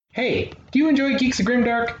Hey, do you enjoy Geeks of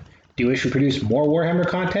Grimdark? Do you wish we produced more Warhammer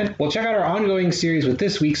content? Well, check out our ongoing series with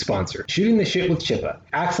this week's sponsor, Shooting the Shit with Chippa.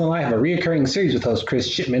 Axel and I have a reoccurring series with host Chris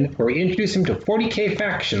Shipman where we introduce him to 40k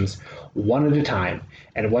factions one at a time.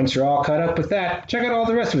 And once you're all caught up with that, check out all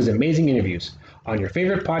the rest of his amazing interviews on your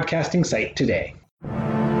favorite podcasting site today.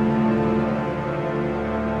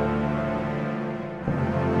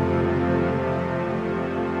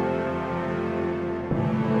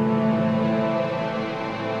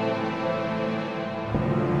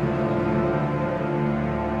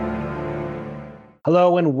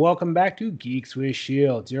 Hello and welcome back to Geeks with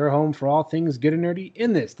Shields, your home for all things good and nerdy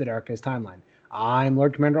in this, the Darkest Timeline. I'm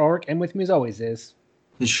Lord Commander Ulrich, and with me as always is...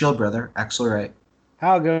 his shield brother, Axel Wright.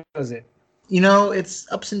 How goes it? You know, it's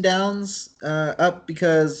ups and downs. Up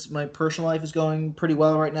because my personal life is going pretty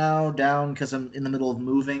well right now. Down because I'm in the middle of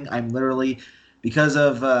moving. I'm literally, because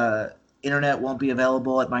of internet won't be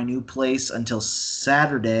available at my new place until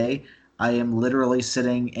Saturday, I am literally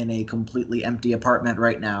sitting in a completely empty apartment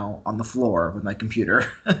right now on the floor with my computer.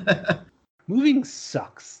 Moving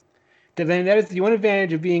sucks. That is the one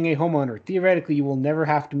advantage of being a homeowner. Theoretically, you will never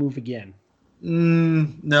have to move again.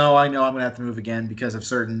 No, I know I'm gonna have to move again because of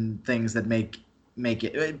certain things that make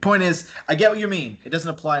it. Point is, I get what you mean. It doesn't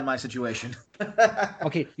apply in my situation.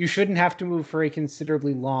 Okay, you shouldn't have to move for a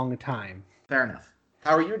considerably long time. Fair enough.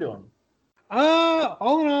 How are you doing?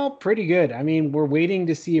 All in all, pretty good. I mean, we're waiting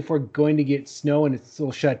to see if we're going to get snow and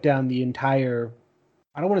it'll shut down the entire,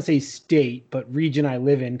 I don't want to say state, but region I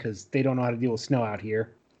live in because they don't know how to deal with snow out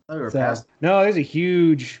here. Oh, No, there's a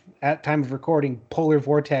huge, at time of recording, polar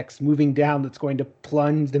vortex moving down that's going to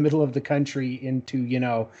plunge the middle of the country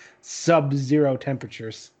into, sub-zero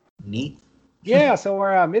temperatures. Neat. Yeah, so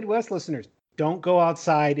our Midwest listeners, don't go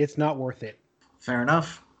outside. It's not worth it. Fair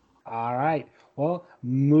enough. All right. Well,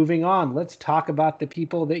 moving on, let's talk about the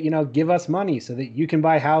people that, give us money so that you can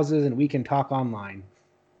buy houses and we can talk online.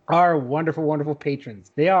 Our wonderful, wonderful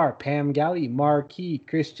patrons. They are Pam Galley, Marquis,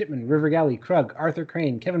 Chris Chipman, River Galley, Krug, Arthur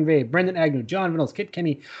Crane, Kevin Vay, Brendan Agnew, John Vinnels, Kit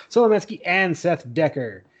Kenny, Solomensky, and Seth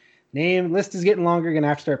Decker. Name list is getting longer. Going to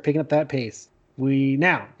have to start picking up that pace.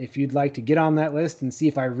 Now, if you'd like to get on that list and see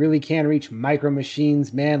if I really can reach Micro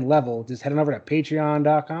Machines man level, just head on over to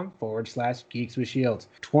patreon.com/Geeks with Shields.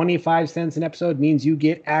 25 cents an episode means you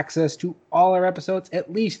get access to all our episodes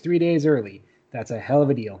at least 3 days early. That's a hell of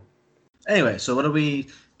a deal. Anyway, so what are we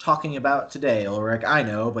talking about today, Ulrich? I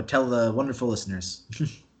know, but tell the wonderful listeners.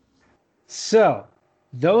 So,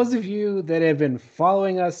 those of you that have been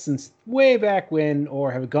following us since way back when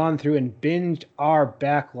or have gone through and binged our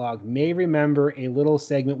backlog may remember a little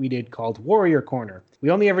segment we did called Warrior Corner.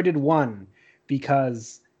 We only ever did one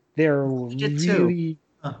because they're really...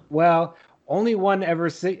 Well, only one ever...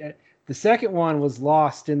 The second one was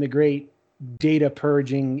lost in the great data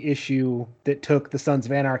purging issue that took the Sons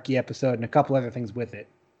of Anarchy episode and a couple other things with it.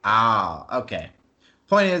 Ah, okay.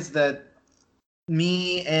 Point is that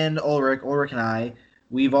me and Ulrich and I,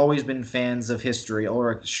 we've always been fans of history.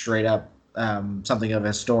 Ulrich straight up something of a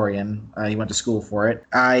historian. He went to school for it.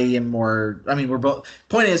 I am more... I mean, we're both...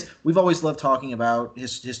 Point is, we've always loved talking about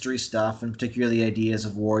history stuff, and particularly the ideas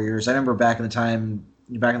of warriors. I remember back in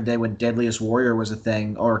the day when Deadliest Warrior was a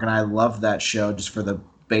thing, Ulrich and I loved that show just for the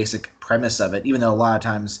basic premise of it. Even though a lot of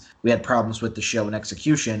times we had problems with the show and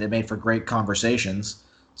execution, it made for great conversations.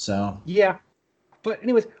 So... Yeah. But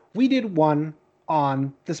anyways, we did one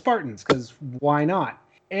on the Spartans, because why not?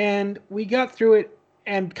 And we got through it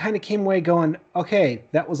and kind of came away going, okay,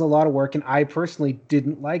 that was a lot of work, and I personally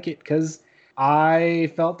didn't like it because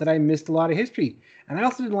I felt that I missed a lot of history. And I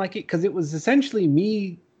also didn't like it because it was essentially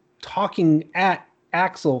me talking at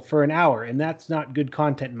Axel for an hour, and that's not good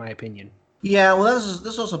content in my opinion. Yeah, well, this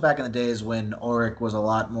was also back in the days when Ulrich was a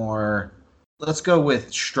lot more... Let's go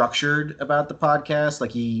with structured about the podcast.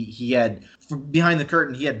 Like he had, behind the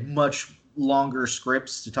curtain, he had much longer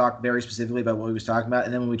scripts to talk very specifically about what he was talking about.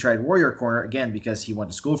 And then when we tried Warrior Corner, again, because he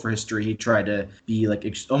went to school for history, he tried to be like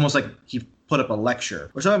almost like he put up a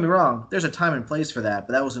lecture. Which, don't get me wrong, there's a time and place for that,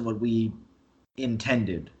 but that wasn't what we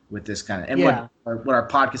intended with this kind of... And yeah. what our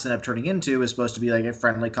podcast ended up turning into is supposed to be like a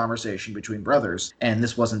friendly conversation between brothers. And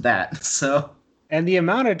this wasn't that. So... And the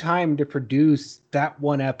amount of time to produce that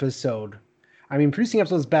one episode... I mean, producing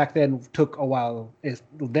episodes back then took a while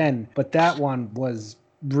but that one was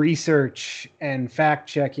research and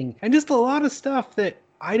fact-checking and just a lot of stuff that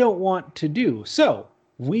I don't want to do. So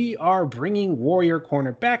we are bringing Warrior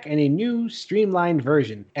Corner back in a new streamlined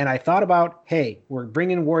version. And I thought about, hey, we're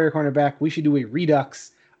bringing Warrior Corner back. We should do a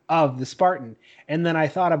redux of the Spartan. And then I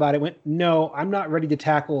thought about it, went, no, I'm not ready to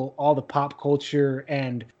tackle all the pop culture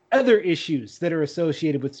and other issues that are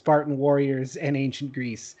associated with Spartan warriors and ancient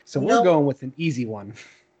Greece. So we're going with an easy one.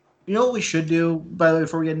 You know what we should do, by the way,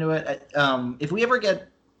 before we get into it? If we ever get,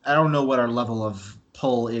 I don't know what our level of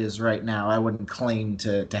pull is right now. I wouldn't claim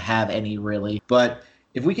to have any really, but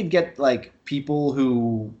if we could get like people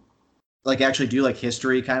who like actually do like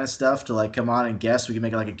history kind of stuff to like come on and guest, we could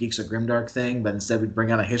make it like a Geeks of Grimdark thing, but instead we'd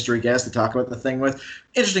bring on a history guest to talk about the thing with.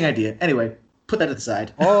 Interesting idea. Anyway, put that to the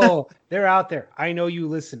side. Oh, they're out there. I know you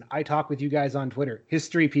listen. I talk with you guys on Twitter.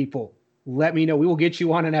 History people, let me know. We will get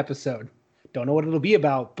you on an episode. Don't know what it'll be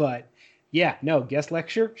about, but yeah, no, guest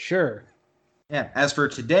lecture? Sure. Yeah. As for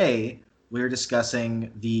today, we're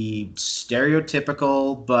discussing the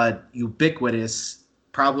stereotypical but ubiquitous,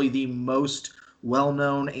 probably the most well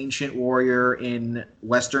known ancient warrior in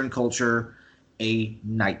Western culture, a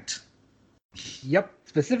knight. Yep.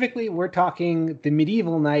 Specifically, we're talking the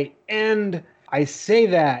medieval knight. And I say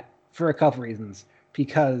that for a couple reasons.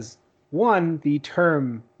 Because, one, the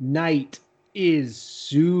term knight is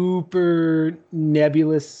super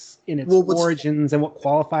nebulous in its Well, origins and what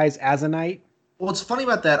qualifies as a knight. what's funny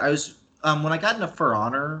about that, I was when I got into For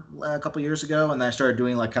Honor a couple years ago, and I started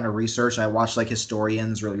doing like kind of research, and I watched like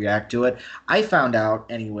historians really react to it. I found out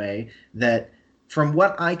anyway that from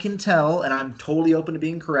what I can tell, and I'm totally open to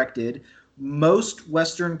being corrected, most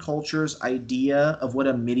Western culture's idea of what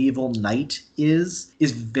a medieval knight is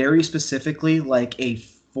very specifically like a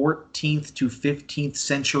 14th to 15th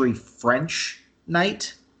century French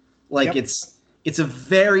knight. Like Yep. it's a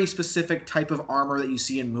very specific type of armor that you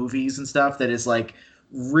see in movies and stuff that is like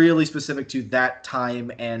really specific to that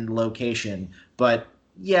time and location. But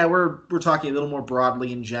yeah, we're talking a little more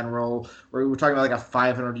broadly in general. We're talking about like a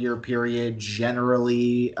 500-year period,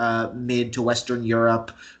 generally mid to Western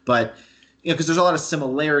Europe. But because there's a lot of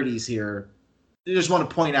similarities here, I just want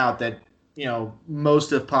to point out that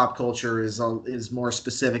most of pop culture is more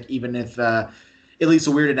specific, even if at least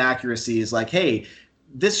a weird inaccuracy is like, hey,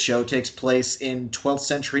 this show takes place in 12th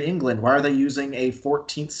century England. Why are they using a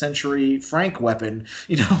 14th century Frank weapon?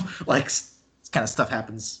 Like this kind of stuff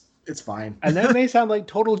happens. It's fine. And that may sound like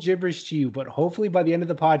total gibberish to you, but hopefully by the end of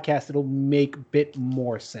the podcast, it'll make a bit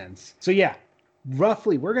more sense. So, yeah,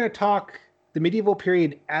 roughly, we're going to talk the medieval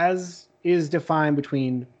period as is defined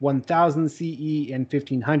between 1000 CE and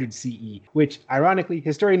 1500 CE, which ironically,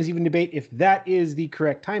 historians even debate if that is the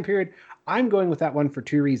correct time period. I'm going with that one for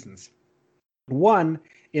two reasons. One,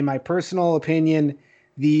 in my personal opinion,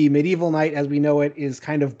 the medieval knight as we know it is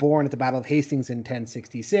kind of born at the Battle of Hastings in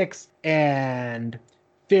 1066, and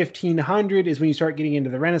 1500 is when you start getting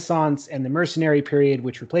into the Renaissance and the mercenary period,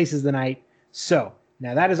 which replaces the knight. So,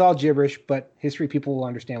 now that is all gibberish, but history people will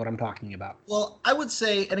understand what I'm talking about. Well, I would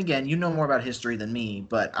say, and again, you know more about history than me,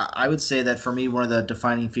 but I would say that for me, one of the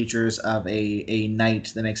defining features of a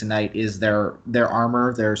knight that makes a knight is their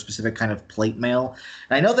armor, their specific kind of plate mail.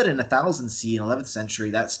 And I know that in 1000 CE in 11th century,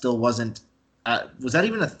 that still wasn't. Was that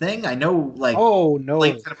even a thing? I know, like, Oh no.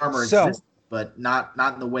 plate kind of armor So, exists, but not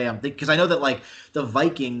in the way I'm thinking. Because I know that like the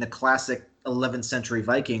Viking, the classic 11th century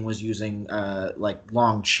Viking, was using like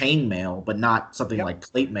long chain mail, but not something yep. like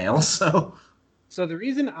plate mail. So the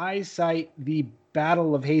reason I cite the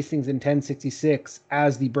Battle of Hastings in 1066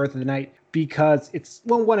 as the birth of the knight, because it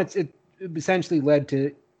essentially led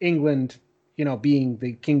to England, being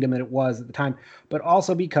the kingdom that it was at the time, but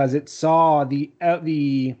also because it saw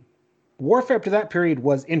the warfare up to that period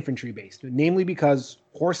was infantry based, namely because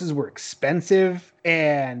horses were expensive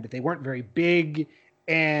and they weren't very big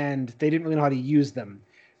and they didn't really know how to use them.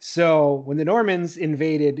 So when the Normans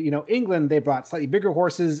invaded, England, they brought slightly bigger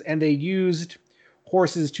horses and they used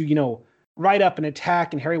horses to, ride up and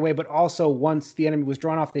attack and harry away, but also once the enemy was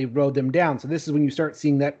drawn off, they rode them down. So this is when you start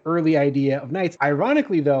seeing that early idea of knights.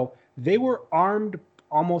 Ironically, though, they were armed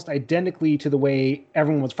almost identically to the way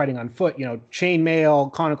everyone was fighting on foot,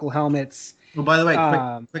 chainmail, conical helmets. Well, by the way,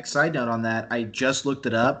 quick side note on that. I just looked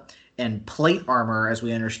it up, and plate armor, as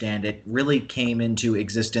we understand it, really came into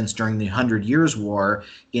existence during the Hundred Years' War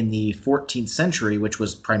in the 14th century, which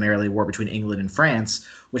was primarily a war between England and France,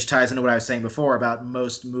 which ties into what I was saying before about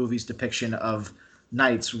most movies' depiction of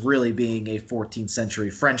knights really being a 14th century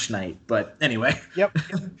French knight. But anyway. Yep.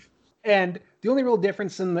 And the only real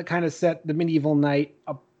difference in that kind of set the medieval knight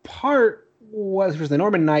apart was the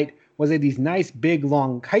Norman knight was they had these nice big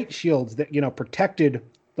long kite shields that protected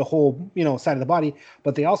the whole side of the body,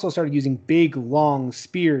 but they also started using big long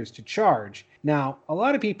spears to charge. Now a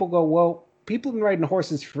lot of people go, well, people have been riding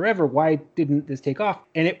horses forever, why didn't this take off?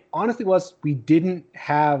 And it honestly was, we didn't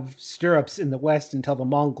have stirrups in the West until the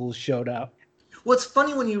Mongols showed up. What's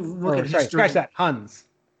funny when you look at sorry, history. scratch that, Huns.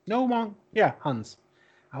 No, Huns.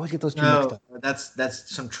 I always get those two mixed No, up.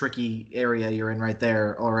 that's some tricky area you're in right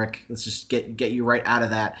there, Ulrich. Let's just get you right out of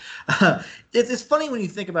that. It's funny when you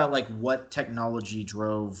think about like what technology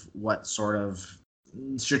drove what sort of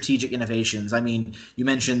strategic innovations. I mean, you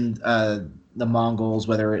mentioned the Mongols,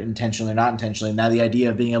 whether intentionally or not intentionally. Now, the idea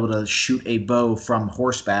of being able to shoot a bow from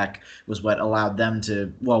horseback was what allowed them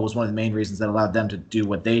to, well, was one of the main reasons that allowed them to do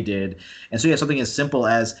what they did. And so, yeah, something as simple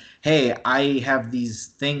as, hey, I have these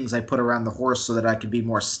things I put around the horse so that I can be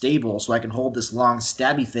more stable, so I can hold this long,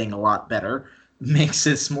 stabby thing a lot better, makes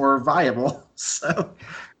it more viable. So,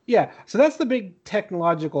 Yeah, so that's the big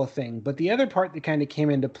technological thing. But the other part that kind of came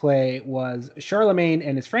into play was Charlemagne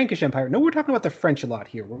and his Frankish Empire. No, we're talking about the French a lot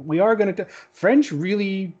here. We are going to. French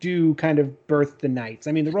really do kind of birth the knights.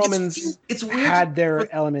 I mean, the Romans it's weird had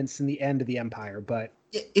their elements in the end of the empire, but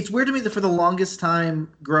it's weird to me that for the longest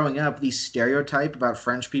time growing up, the stereotype about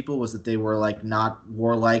French people was that they were like not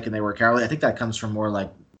warlike and they were cowardly. I think that comes from more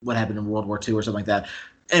like what happened in World War II or something like that.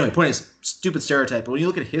 Anyway, point is, stupid stereotype. But when you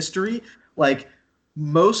look at history, like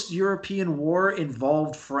most European war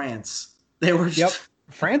involved France. They were yep,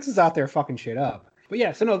 France is out there fucking shit up. But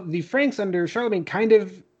yeah, so no, the Franks under Charlemagne kind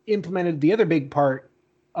of implemented the other big part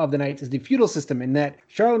of the knights is the feudal system, in that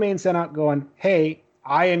Charlemagne sent out going, hey,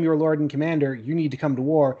 I am your lord and commander. You need to come to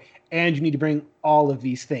war, and you need to bring all of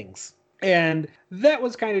these things. And that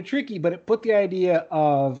was kind of tricky, but it put the idea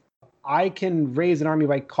of I can raise an army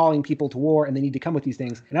by calling people to war, and they need to come with these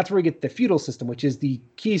things. And that's where we get the feudal system, which is the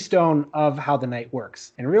keystone of how the knight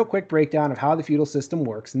works. And a real quick breakdown of how the feudal system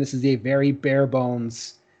works, and this is a very bare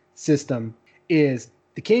bones system, is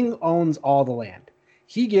the king owns all the land.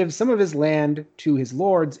 He gives some of his land to his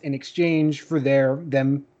lords in exchange for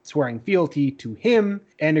them swearing fealty to him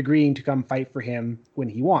and agreeing to come fight for him when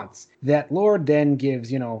he wants. That lord then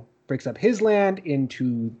gives, breaks up his land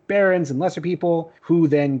into barons and lesser people who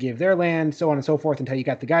then give their land, so on and so forth, until you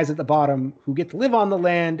got the guys at the bottom who get to live on the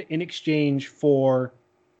land in exchange for,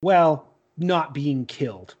 well, not being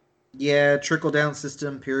killed. Yeah, trickle-down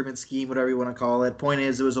system, pyramid scheme, whatever you want to call it. Point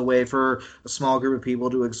is, it was a way for a small group of people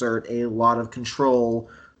to exert a lot of control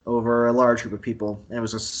over a large group of people, and it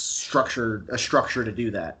was a structure to do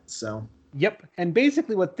that. So, yep. And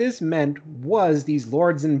basically what this meant was these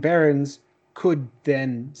lords and barons could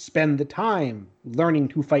then spend the time learning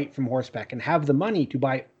to fight from horseback and have the money to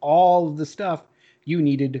buy all of the stuff you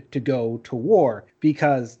needed to go to war.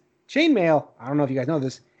 Because chainmail, I don't know if you guys know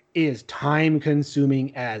this, is time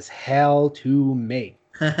consuming as hell to make.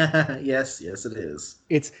 yes, it is.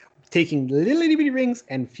 It's taking little itty bitty rings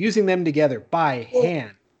and fusing them together by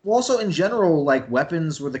hand. Well, also in general, like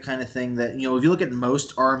weapons were the kind of thing that, if you look at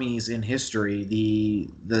most armies in history,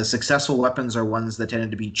 the successful weapons are ones that tended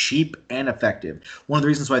to be cheap and effective. One of the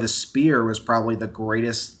reasons why the spear was probably the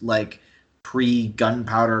greatest, like,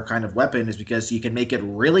 pre-gunpowder kind of weapon is because you can make it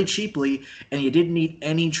really cheaply, and you didn't need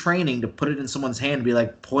any training to put it in someone's hand and be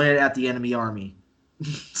like, point it at the enemy army.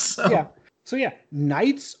 So yeah,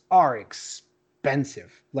 knights are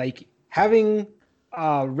expensive. Like, having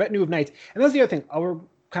a retinue of knights, and that's the other thing I'll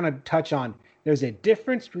kind of touch on. There's a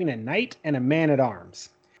difference between a knight and a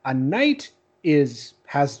man-at-arms. A knight has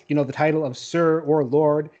the title of sir or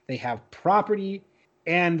lord. They have property,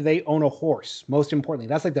 and they own a horse. Most importantly,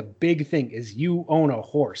 that's like the big thing, is you own a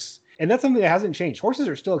horse. And that's something that hasn't changed. Horses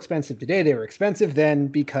are still expensive today. They were expensive then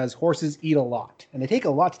because horses eat a lot, and they take a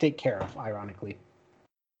lot to take care of, ironically.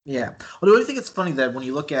 Yeah. Well, I think it's funny that when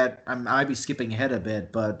you look at, I might be skipping ahead a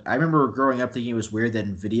bit, but I remember growing up thinking it was weird that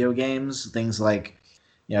in video games, things like,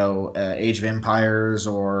 Age of Empires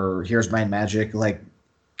or Here's My Magic, like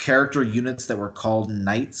character units that were called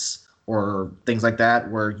knights or things like that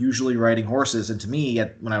were usually riding horses. And to me,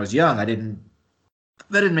 when I was young, that didn't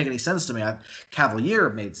make any sense to me. Cavalier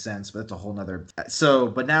made sense, but that's a whole nother. So,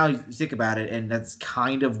 but now you think about it, and that's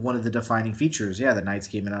kind of one of the defining features. Yeah, the knights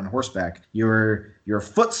came in on horseback. Your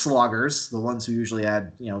foot sloggers, the ones who usually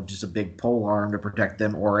had, just a big pole arm to protect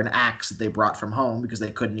them, or an axe that they brought from home because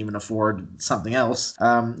they couldn't even afford something else.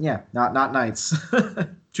 Not knights.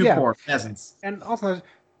 Too poor peasants. And also,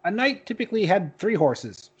 a knight typically had 3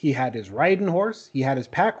 horses. He had his riding horse, he had his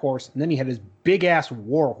pack horse, and then he had his big-ass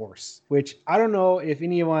war horse, which I don't know if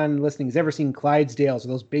anyone listening has ever seen Clydesdales or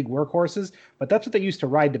those big workhorses, but that's what they used to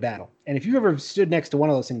ride to battle. And if you ever stood next to one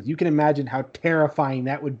of those things, you can imagine how terrifying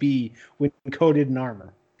that would be when coated in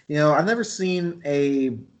armor. I've never seen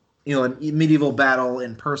a medieval battle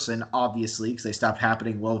in person, obviously, because they stopped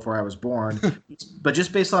happening well before I was born. But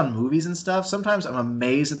just based on movies and stuff, sometimes I'm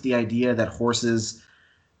amazed at the idea that horses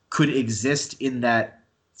could exist in that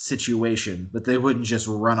situation, but they wouldn't just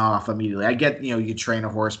run off immediately. I get, you train a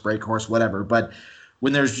horse, break horse, whatever, but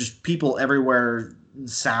when there's just people everywhere,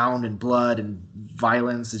 sound and blood and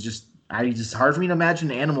violence is just hard for me to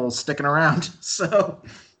imagine animals sticking around. So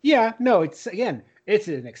Yeah, no, it's an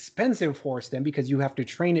expensive horse then because you have to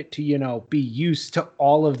train it to, be used to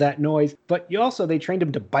all of that noise. But they trained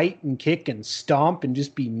him to bite and kick and stomp and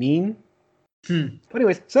just be mean. But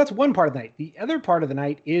anyways, so that's one part of the night. The other part of the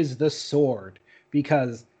night is the sword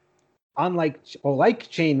because like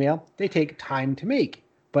chainmail, they take time to make,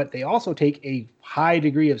 but they also take a high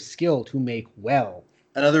degree of skill to make well.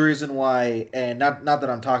 another reason why, and not that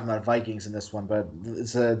I'm talking about Vikings in this one, but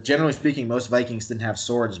it's generally speaking, most Vikings didn't have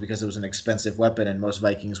swords because it was an expensive weapon, and most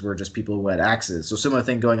Vikings were just people who had axes. So similar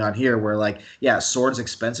thing going on here, where like, yeah, sword's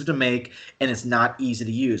expensive to make, and it's not easy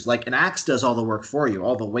to use. Like an axe does all the work for you,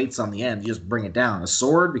 all the weight's on the end, you just bring it down. A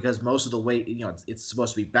sword, because most of the weight, it's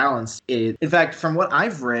supposed to be balanced. In fact, from what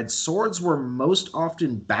I've read, swords were most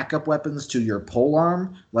often backup weapons to your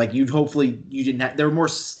polearm. Like you didn't have, there were more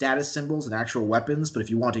status symbols than actual weapons, but if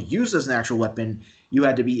you want to use it as an actual weapon, you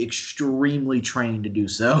had to be extremely trained to do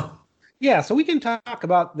so. Yeah, so we can talk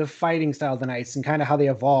about the fighting style of the knights and kind of how they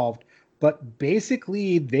evolved, but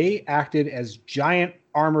basically they acted as giant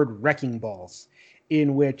armored wrecking balls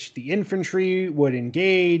in which the infantry would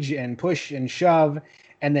engage and push and shove,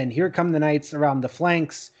 and then here come the knights around the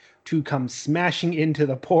flanks to come smashing into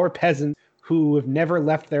the poor peasants who have never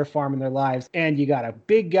left their farm in their lives. And you got a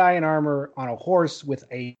big guy in armor on a horse with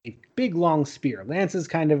a big long spear. Lances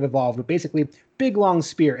kind of evolved, but basically big long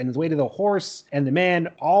spear. And the weight of the horse and the man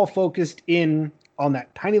all focused in on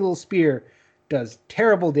that tiny little spear does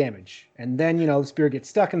terrible damage. And then, the spear gets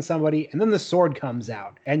stuck in somebody, and then the sword comes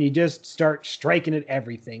out, and you just start striking at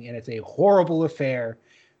everything. And it's a horrible affair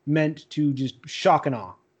meant to just shock and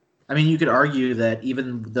awe. I mean, you could argue that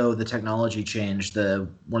even though the technology changed,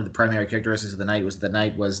 one of the primary characteristics of the knight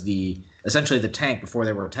was essentially the tank before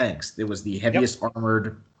there were tanks. It was the heaviest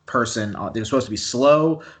armored person. They were supposed to be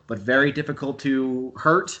slow, but very difficult to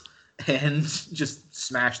hurt and just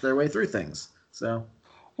smash their way through things. So,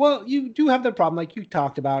 well, you do have the problem, like you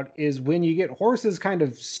talked about, is when you get horses kind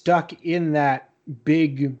of stuck in that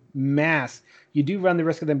big mass, you do run the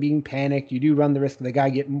risk of them being panicked. You do run the risk of the guy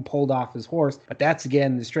getting pulled off his horse. But that's,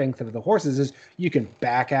 again, the strength of the horses is you can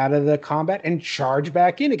back out of the combat and charge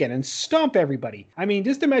back in again and stomp everybody. I mean,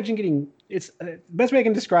 just imagine it's the best way I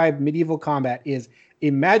can describe medieval combat is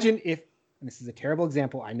imagine if, and this is a terrible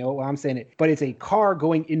example, I know why I'm saying it, but it's a car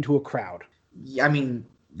going into a crowd. Yeah, I mean,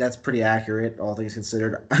 that's pretty accurate, all things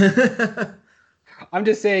considered. I'm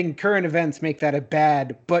just saying current events make that a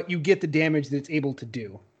bad, but you get the damage that it's able to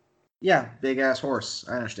do. Yeah, big ass horse.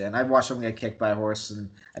 I understand. I've watched someone get kicked by a horse, and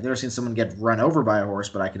I've never seen someone get run over by a horse,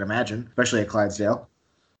 but I can imagine, especially at Clydesdale.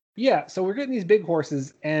 Yeah, so we're getting these big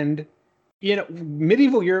horses, and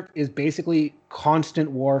medieval Europe is basically constant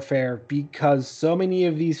warfare because so many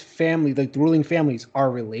of these families, like the ruling families, are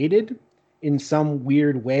related in some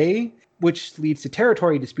weird way, which leads to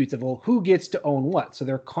territory disputes of, well, who gets to own what? So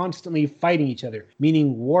they're constantly fighting each other,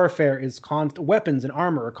 meaning warfare is weapons and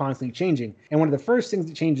armor are constantly changing. And one of the first things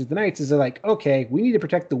that changes the knights is they're like, okay, we need to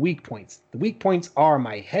protect the weak points. The weak points are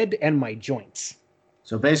my head and my joints.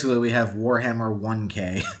 So basically we have Warhammer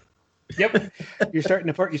 1K. Yep. You're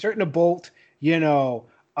starting to bolt,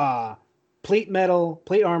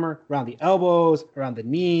 plate armor around the elbows, around the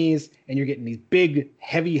knees, and you're getting these big,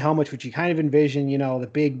 heavy helmets, which you kind of envision, the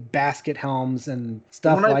big basket helms and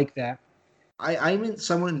stuff like that. I'm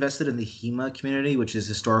someone invested in the HEMA community, which is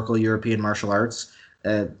historical European martial arts.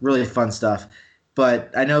 Really fun stuff.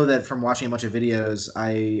 But I know that from watching a bunch of videos,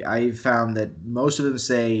 I found that most of them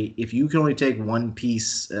say if you can only take one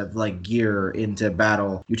piece of like gear into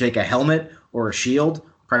battle, you take a helmet or a shield,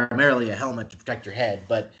 primarily a helmet to protect your head,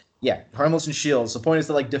 but yeah, helmets and shields. The point is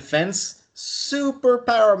that like defense, super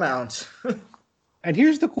paramount. And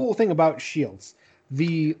here's the cool thing about shields.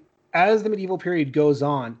 As the medieval period goes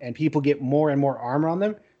on and people get more and more armor on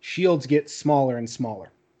them, shields get smaller and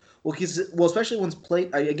smaller. Well, especially once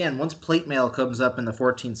plate mail comes up in the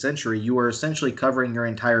 14th century, you are essentially covering your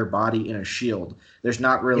entire body in a shield. There's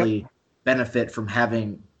not really benefit from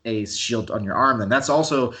having a shield on your arm. And that's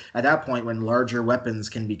also at that point when larger weapons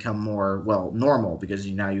can become more, normal because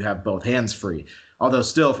now you have both hands free. Although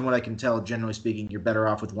still, from what I can tell, generally speaking, you're better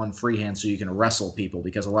off with one free hand so you can wrestle people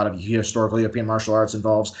because a lot of historical European martial arts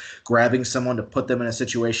involves grabbing someone to put them in a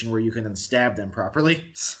situation where you can then stab them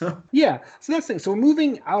properly. Yeah, so that's the thing. So we're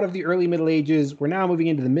moving out of the early Middle Ages. We're now moving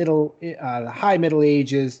into the high Middle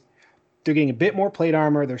Ages. They're getting a bit more plate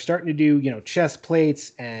armor. They're starting to do, chest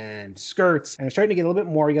plates and skirts. And they're starting to get a little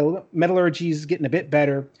bit more. You got a little metallurgy is getting a bit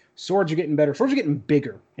better. Swords are getting better. Swords are getting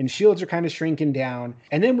bigger. And shields are kind of shrinking down.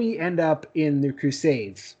 And then we end up in the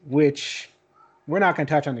Crusades, which we're not going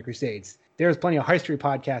to touch on the Crusades. There's plenty of history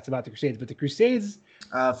podcasts about the Crusades, but the Crusades...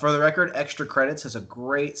 For the record, Extra Credits has a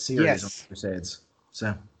great series on the Crusades.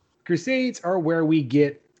 So, Crusades are where we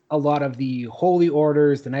get a lot of the holy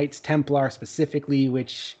orders, the Knights Templar specifically,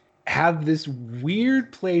 which have this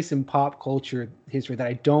weird place in pop culture history that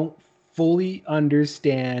I don't fully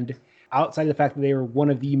understand outside of the fact that they were one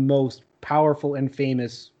of the most powerful and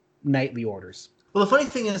famous knightly orders. Well, the funny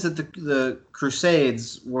thing is that the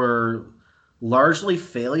Crusades were largely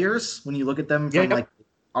failures when you look at them from like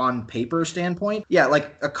on paper standpoint. Yeah,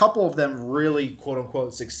 like a couple of them really quote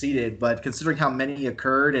unquote succeeded, but considering how many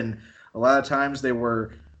occurred, and a lot of times they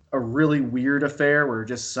were a really weird affair where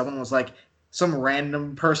just someone was like, some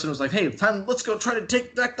random person was like, hey, let's go try to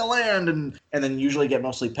take back the land, and then usually get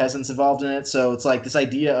mostly peasants involved in it. So it's like this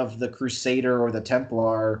idea of the Crusader or the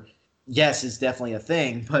Templar, yes, is definitely a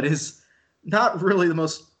thing, but is not really the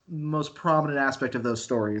most prominent aspect of those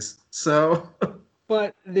stories. So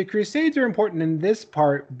but the Crusades are important in this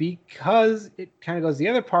part because it kind of goes the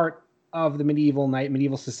other part of the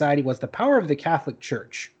medieval society was the power of the Catholic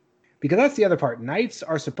Church. Because that's the other part. Knights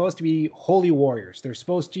are supposed to be holy warriors. They're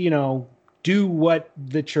supposed to, do what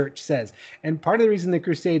the church says. And part of the reason the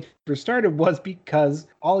Crusades were started was because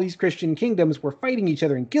all these Christian kingdoms were fighting each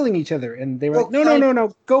other and killing each other. And they were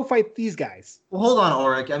no, go fight these guys. Well, hold on,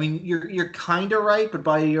 Ulrich. I mean, you're kind of right, but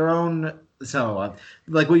by your own... So,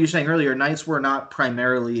 like what you were saying earlier, knights were not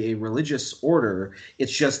primarily a religious order.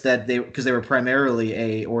 It's just that because they were primarily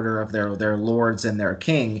a order of their lords and their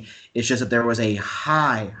king. It's just that there was a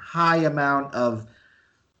high amount of...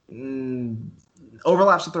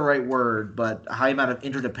 overlap's not the right word, but a high amount of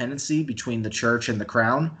interdependency between the church and the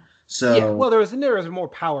crown. So yeah, well, there was more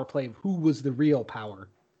power play of who was the real power.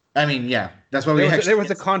 I mean, yeah, that's why there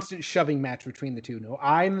was a constant shoving match between the two. No,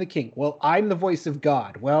 I'm the king. Well, I'm the voice of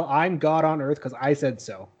God. Well, I'm God on earth because I said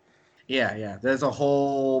so. Yeah. There's a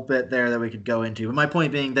whole bit there that we could go into. But my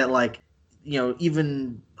point being that, like,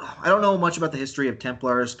 even I don't know much about the history of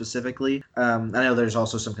Templars specifically. I know there's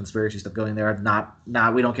also some conspiracy stuff going there.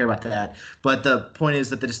 We don't care about that. But the point is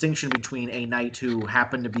that the distinction between a knight who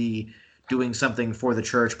happened to be doing something for the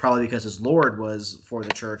church, probably because his lord was for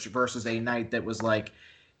the church, versus a knight that was like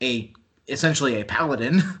essentially a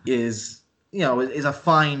paladin is a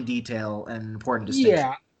fine detail and important distinction.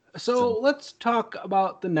 Yeah. So let's talk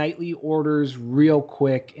about the knightly orders real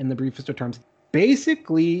quick in the briefest of terms.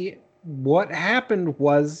 Basically, what happened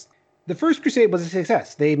was the First Crusade was a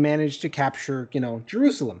success. They managed to capture,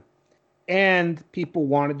 Jerusalem. And people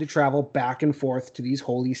wanted to travel back and forth to these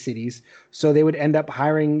holy cities. So they would end up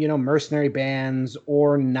hiring, mercenary bands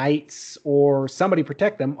or knights or somebody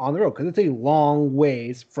protect them on the road. Because it's a long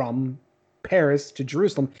ways from Paris to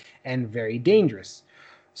Jerusalem and very dangerous.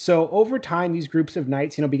 So over time, these groups of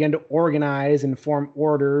knights, began to organize and form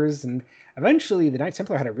orders. And eventually the Knights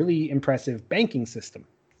Templar had a really impressive banking system.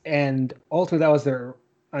 And ultimately that was their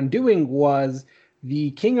undoing was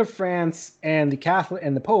the King of France and the Catholic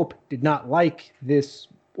and the Pope did not like this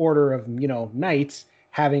order of, knights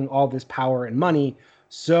having all this power and money.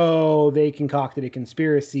 So they concocted a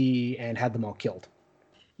conspiracy and had them all killed.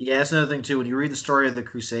 Yeah, that's another thing too. When you read the story of the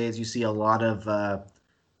Crusades, you see a lot of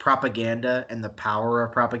propaganda and the power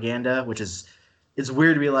of propaganda, which it's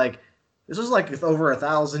weird to be like, this was like over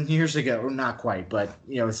 1,000 years ago. Not quite, but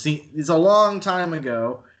it's a long time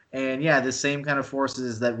ago. And yeah, the same kind of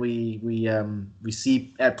forces that we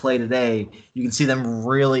see at play today, you can see them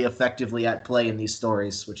really effectively at play in these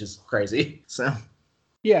stories, which is crazy. So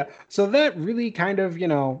yeah, so that really kind of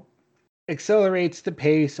accelerates the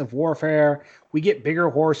pace of warfare. We get bigger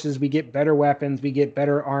horses, we get better weapons, we get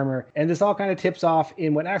better armor, and this all kind of tips off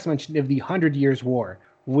in what Axe mentioned of the 100 Years' War,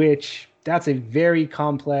 which that's a very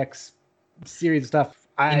complex series of stuff.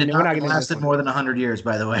 We're not going to lasted more than 100 years,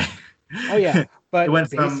 by the way. Oh yeah. But it went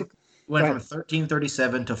from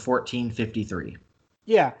 1337 to 1453.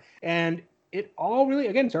 Yeah, and it all really,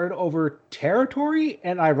 again, started over territory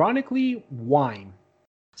and, ironically, wine.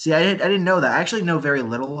 See, I didn't know that. I actually know very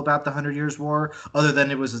little about the 100 Years' War, other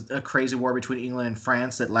than it was a crazy war between England and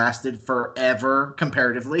France that lasted forever,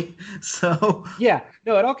 comparatively. So yeah,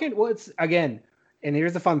 no, it all came. Well, it's again, and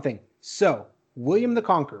here's the fun thing. So William the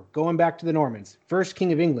Conqueror, going back to the Normans, first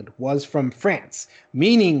king of England, was from France,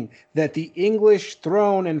 meaning that the English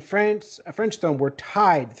throne and French throne were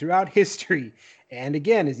tied throughout history. And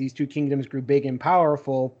again, as these two kingdoms grew big and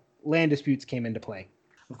powerful, land disputes came into play.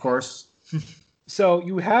 Of course. So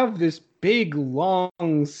you have this big,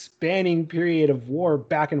 long, spanning period of war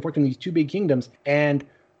back and forth in these two big kingdoms, and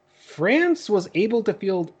France was able to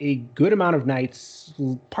field a good amount of knights,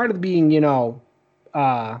 part of it being,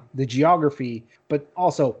 the geography, but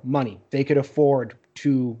also money. They could afford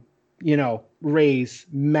to raise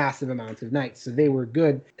massive amounts of knights. So they were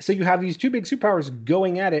good. So you have these two big superpowers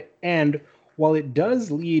going at it. And while it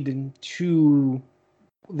does lead to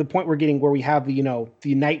the point we're getting where we have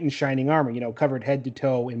the knight in shining armor, covered head to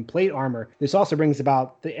toe in plate armor, this also brings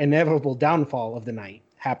about the inevitable downfall of the knight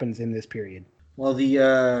happens in this period. Well,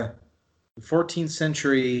 the 14th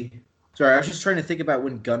century. Sorry, I was just trying to think about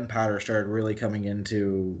when gunpowder started really coming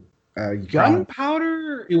into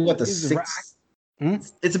gunpowder. What the sixth?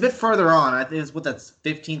 It's a bit further on. I think it's that's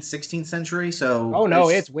 15th, 16th century. So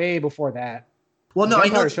it's way before that. Well, no, I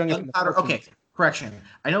know gunpowder. Okay, correction.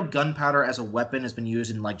 I know gunpowder as a weapon has been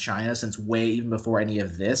used in like China since way even before any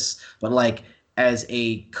of this. But like as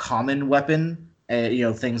a common weapon,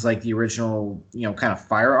 things like the original, kind of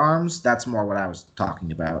firearms. That's more what I was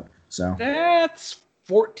talking about. So that's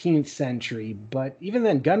 14th century, but even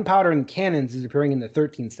then, gunpowder and cannons is appearing in the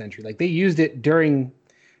 13th century. Like they used it during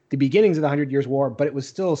the beginnings of the 100 Years' War, but it was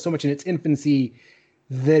still so much in its infancy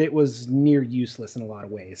that it was near useless in a lot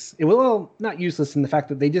of ways. It was not useless in the fact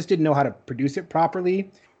that they just didn't know how to produce it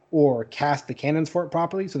properly or cast the cannons for it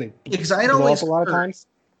properly, so they blew up a lot of times.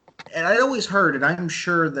 And I'd always heard, and I'm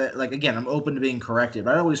sure that, like, again, I'm open to being corrected,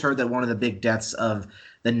 but I always heard that one of the big deaths of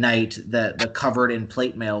the knight, the covered in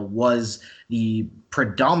plate mail, was the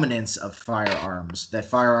predominance of firearms. That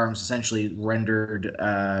firearms essentially rendered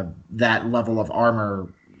that level of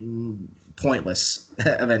armor pointless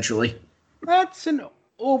eventually. That's an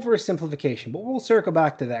oversimplification, but we'll circle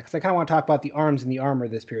back to that because I kind of want to talk about the arms and the armor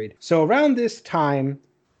this period. So around this time,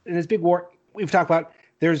 in this big war, we've talked about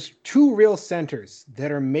there's two real centers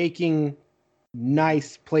that are making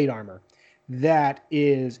nice plate armor. That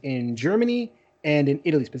is in Germany and in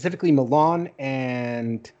Italy, specifically Milan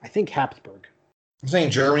and I think Habsburg. I'm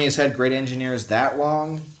saying Germany has had great engineers that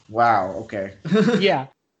long? Wow, okay. Yeah.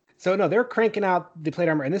 So no, they're cranking out the plate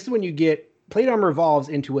armor. And this is when you get plate armor evolves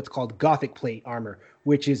into what's called Gothic plate armor,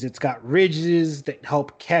 which is it's got ridges that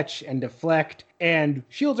help catch and deflect, and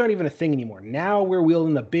shields aren't even a thing anymore. Now we're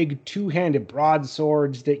wielding the big two-handed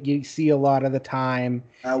broadswords that you see a lot of the time,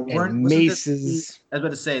 and maces. I was about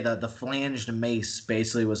to say the flanged mace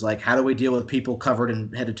basically was like, how do we deal with people covered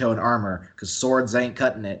in head to toe in armor? Because swords ain't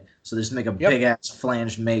cutting it, so they just make a big-ass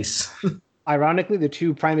flanged mace. Ironically, the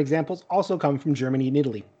two prime examples also come from Germany and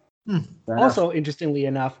Italy. Also, interestingly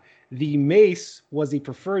enough, the mace was the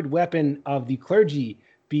preferred weapon of the clergy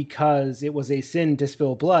because it was a sin to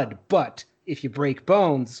spill blood. But if you break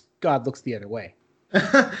bones, God looks the other way.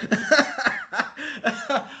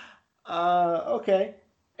 Okay.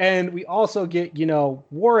 And we also get,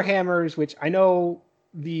 war hammers, which I know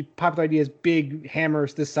the popular idea is big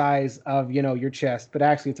hammers the size of, your chest, but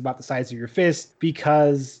actually it's about the size of your fist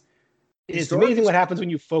because it's amazing what happens when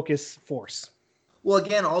you focus force. Well,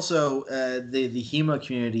 again, also the HEMA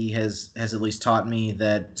community has at least taught me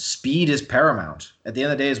that speed is paramount. At the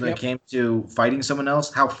end of the day, when it came to fighting someone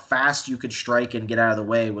else, how fast you could strike and get out of the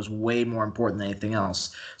way was way more important than anything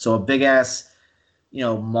else. So a big ass,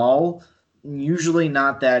 maul, usually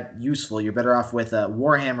not that useful. You're better off with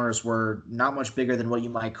warhammers were not much bigger than what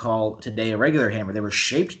you might call today a regular hammer. They were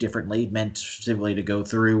shaped differently, meant specifically to go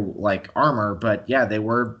through like armor, but yeah, they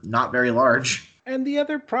were not very large. And the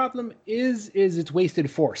other problem is it's wasted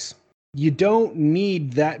force. You don't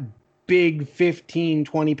need that big 15,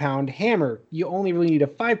 20-pound hammer. You only really need a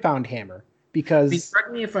 5-pound hammer because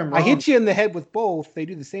correct me if I'm wrong. I hit you in the head with both. They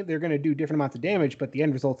do the same. They're going to do different amounts of damage, but the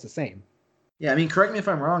end result's the same. Yeah, correct me if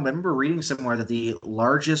I'm wrong, but I remember reading somewhere that the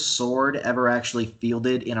largest sword ever actually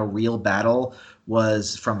fielded in a real battle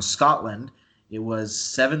was from Scotland. It was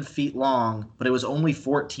 7 feet long, but it was only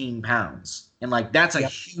 14 pounds. And, that's a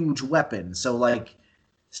huge weapon. So,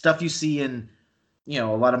 stuff you see in, a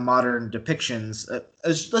lot of modern depictions.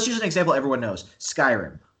 Let's use an example everyone knows.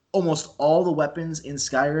 Skyrim. Almost all the weapons in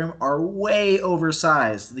Skyrim are way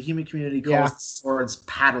oversized. The human community calls the swords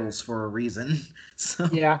paddles for a reason. So,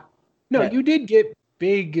 yeah. No, you did get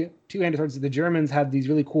big two-handed swords. The Germans had these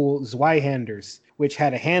really cool Zweihanders, which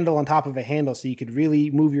had a handle on top of a handle, so you could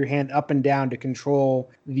really move your hand up and down to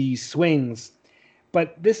control the swings.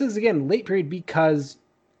 But this is, again, late period because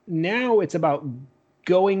now it's about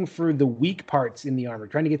going for the weak parts in the armor,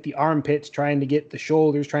 trying to get the armpits, trying to get the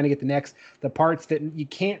shoulders, trying to get the necks, the parts that you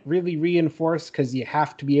can't really reinforce because you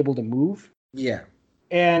have to be able to move. Yeah.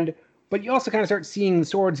 But you also kind of start seeing the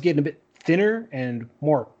swords getting a bit thinner and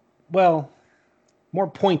more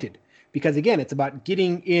pointed because, again, it's about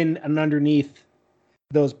getting in and underneath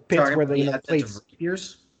those pits where the plates.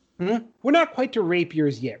 Rapiers? Mm-hmm. We're not quite to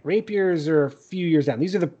rapiers yet. Rapiers are a few years down.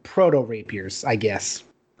 These are the proto-rapiers, I guess.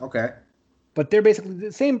 Okay. But they're basically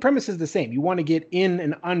the same premise is the same. You want to get in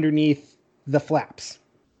and underneath the flaps.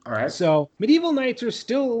 All right. So medieval knights are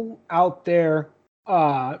still out there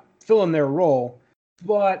filling their role,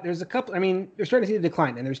 but there's a couple. I mean, they're starting to see the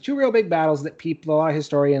decline, and there's two real big battles that a lot of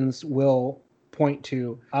historians will point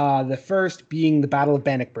to. The first being the Battle of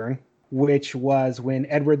Bannockburn, which was when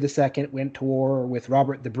Edward II went to war with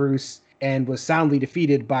Robert the Bruce and was soundly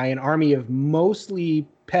defeated by an army of mostly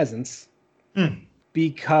peasants,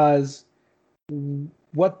 because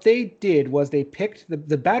what they did was they picked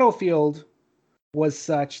the battlefield was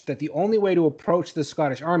such that the only way to approach the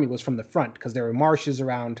Scottish army was from the front because there were marshes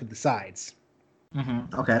around to the sides.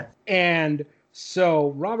 Mm-hmm. Okay. And so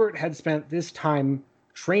Robert had spent this time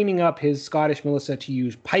training up his Scottish militia to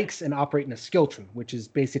use pikes and operate in a schiltron, which is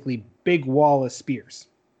basically big wall of spears.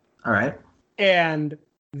 All right. And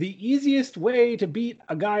the easiest way to beat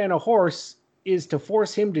a guy on a horse is to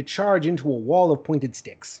force him to charge into a wall of pointed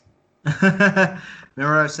sticks. Remember what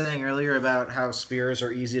I was saying earlier about how spears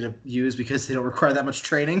are easy to use because they don't require that much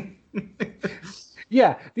training?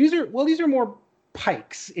 Yeah, these are more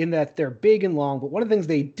pikes in that they're big and long, but one of the things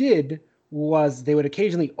they did was they would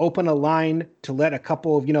occasionally open a line to let a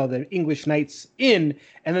couple of, the English knights in,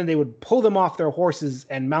 and then they would pull them off their horses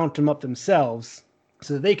and mount them up themselves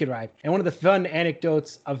so that they could ride. And one of the fun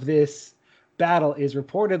anecdotes of this battle is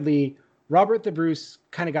reportedly Robert the Bruce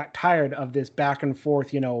kind of got tired of this back and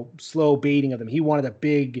forth, slow baiting of them. He wanted a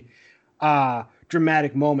big,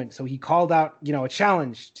 dramatic moment. So he called out, a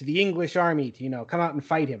challenge to the English army to, come out and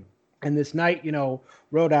fight him. And this knight,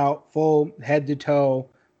 rode out full head to toe,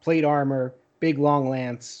 plate armor, big long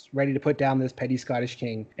lance, ready to put down this petty Scottish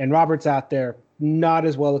king. And Robert's out there, not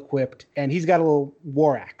as well equipped, and he's got a little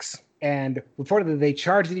war axe. And reportedly they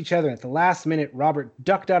charged at each other. And at the last minute, Robert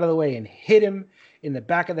ducked out of the way and hit him in the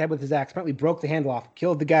back of the head with his axe, apparently broke the handle off,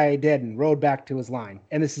 killed the guy dead, and rode back to his line.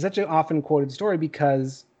 And this is such an often quoted story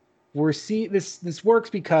because this works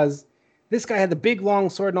because this guy had the big long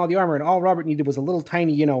sword and all the armor, and all Robert needed was a little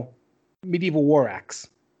tiny, medieval war axe.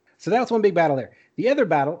 So that was one big battle there. The other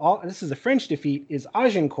battle, this is a French defeat, is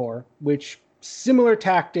Agincourt, which similar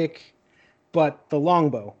tactic, but the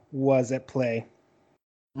longbow was at play.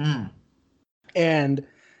 And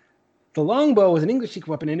the longbow was an English secret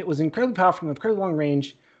weapon, and it was incredibly powerful from incredibly long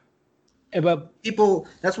range. But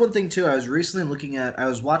that's one thing too. I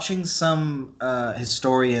was watching some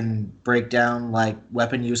historian break down like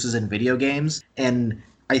weapon uses in video games, and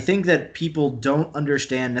I think that people don't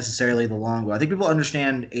understand necessarily the longbow. I think people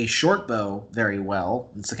understand a short bow very well.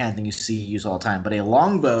 It's the kind of thing you see used all the time. But a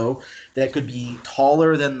longbow that could be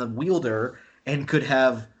taller than the wielder and could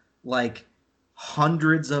have like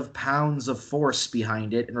hundreds of pounds of force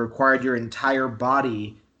behind it and required your entire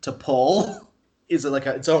body to pull is like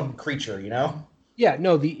its own creature, Yeah,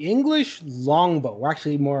 no, the English longbow, or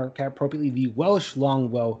actually more appropriately, the Welsh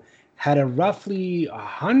longbow, had a roughly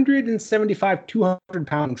 175,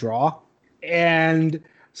 200-pound draw. And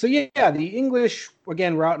so, yeah, the English,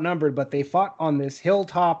 again, were outnumbered, but they fought on this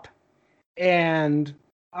hilltop. And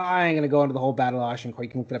I ain't going to go into the whole Battle of Agincourt. You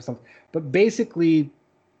can look it up something. But basically,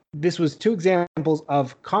 this was two examples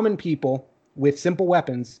of common people with simple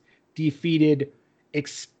weapons defeated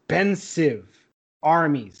expensive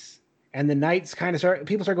armies. And the knights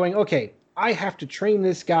people start going, okay, I have to train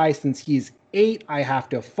this guy since he's 8. I have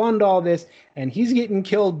to fund all this. And he's getting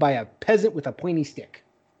killed by a peasant with a pointy stick.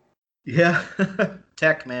 Yeah.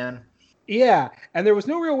 Tech, man. Yeah. And there was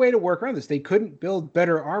no real way to work around this. They couldn't build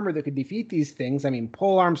better armor that could defeat these things. I mean,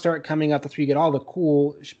 pole arms start coming up. That's where you get all the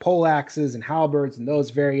cool pole axes and halberds and those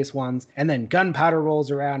various ones. And then gunpowder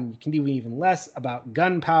rolls around, and you can do even less about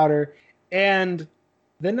gunpowder. And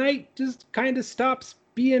the knight just kind of stops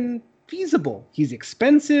being feasible. He's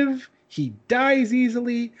expensive. He dies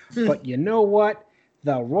easily. But you know what?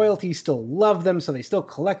 The royalty still love them, so they still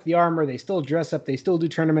collect the armor, they still dress up, they still do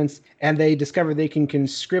tournaments, and they discover they can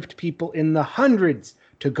conscript people in the hundreds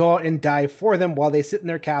to go out and die for them while they sit in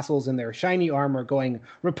their castles in their shiny armor going,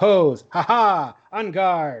 repose, haha, on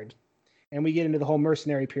guard. And we get into the whole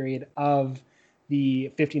mercenary period of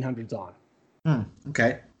the 1500s on.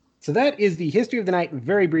 Okay. So that is the history of the knight,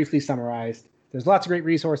 very briefly summarized. There's lots of great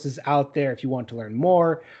resources out there if you want to learn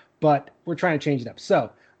more, but we're trying to change it up.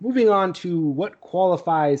 So moving on to what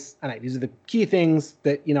qualifies a knight. These are the key things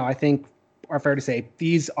that, I think are fair to say.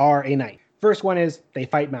 These are a knight. First one is they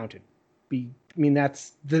fight mounted.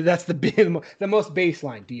 That's the most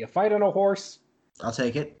baseline. Do you fight on a horse? I'll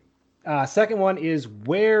take it. Second one is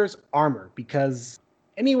wears armor, because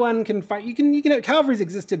anyone can fight. You can cavalry's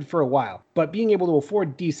existed for a while, but being able to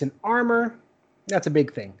afford decent armor, that's a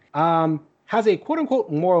big thing. Has a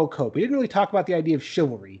quote-unquote moral code. We didn't really talk about the idea of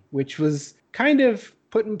chivalry, which was kind of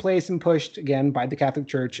put in place and pushed, again, by the Catholic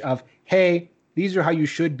Church of, hey, these are how you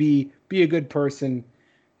should be a good person,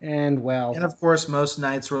 And well, And of course, most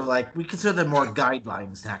knights were like, we consider them more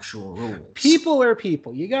guidelines than actual rules. people are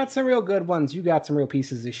people. You got some real good ones. You got some real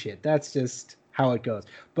pieces of shit. That's just how it goes.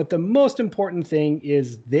 But the most important thing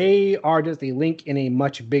is they are just a link in a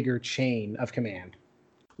much bigger chain of command.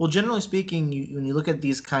 Well, generally speaking, when you look at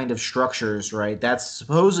these kind of structures, right, that's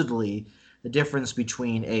supposedly the difference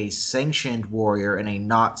between a sanctioned warrior and a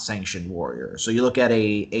not sanctioned warrior. So you look at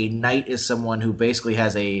a knight as someone who basically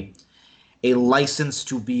has a license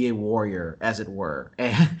to be a warrior, as it were.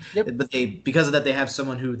 And, Yep. but because of that, they have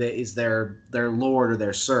someone who is their lord or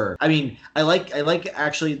their sir. I mean, I like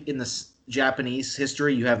actually in this Japanese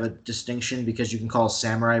history, you have a distinction because you can call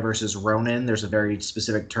samurai versus ronin. There's a very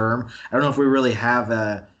specific term. I don't know if we really have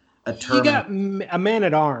a term. You got a man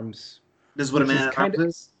at arms. This is what a man at arms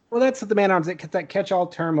is. Well, that's the man at arms. That catch-all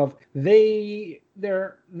term of they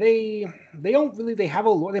don't really, they have a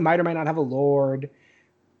lord. They might or might not have a lord.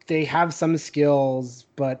 They have some skills,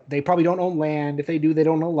 but they probably don't own land. If they do, they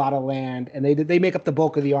don't own a lot of land, and they make up the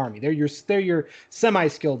bulk of the army. They're your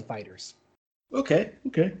semi-skilled fighters. Okay.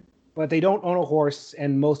 But they don't own a horse,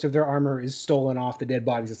 and most of their armor is stolen off the dead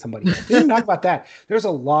bodies of somebody else. They didn't talk about that. There's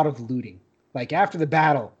a lot of looting. Like after the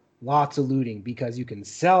battle, lots of looting because you can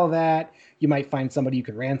sell that. You might find somebody you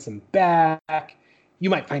can ransom back. You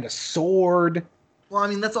might find a sword. Well, I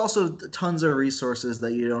mean, that's also tons of resources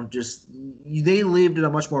that you don't just... They lived in a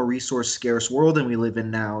much more resource-scarce world than we live in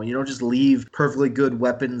now. You don't just leave perfectly good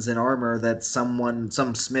weapons and armor that some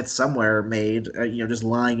smith somewhere made, just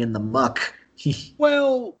lying in the muck.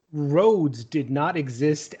 Well, roads did not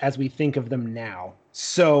exist as we think of them now.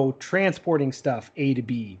 So transporting stuff A to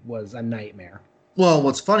B was a nightmare. Well,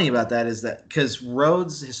 what's funny about that is that because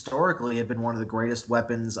roads historically have been one of the greatest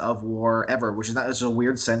weapons of war ever, which is not it's a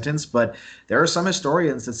weird sentence, but there are some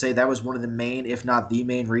historians that say that was one of the main, if not the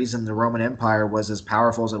main reason the Roman Empire was as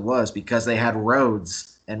powerful as it was, because they had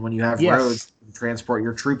roads. And when you have roads, you transport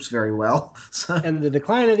your troops very well. And the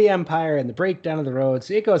decline of the empire and the breakdown of the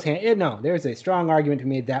roads, it goes hand. No, there's a strong argument to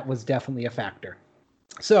be made that was definitely a factor.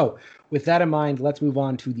 So, with that in mind, let's move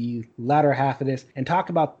on to the latter half of this and talk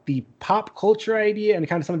about the pop culture idea and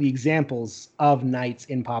kind of some of the examples of knights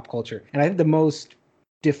in pop culture. And I think the most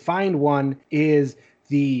defined one is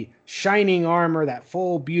the shining armor, that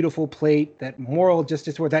full, beautiful plate, that moral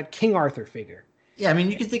justice, or that King Arthur figure. Yeah, I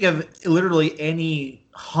mean, you can think of literally any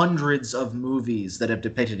hundreds of movies that have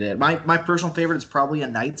depicted it. My personal favorite is probably A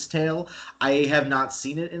Knight's Tale. I have not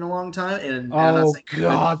seen it in a long time. And oh,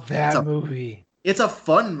 God, that movie. It's a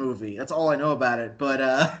fun movie. That's all I know about it. But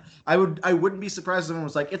I wouldn't be surprised if someone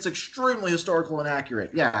was like, it's extremely historical and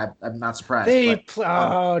accurate. Yeah, I'm not surprised.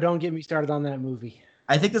 Don't get me started on that movie.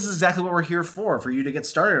 I think this is exactly what we're here for you to get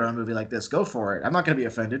started on a movie like this. Go for it. I'm not going to be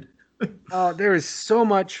offended. There is so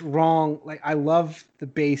much wrong. Like, I love the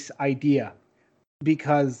base idea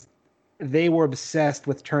because they were obsessed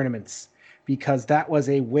with tournaments, because that was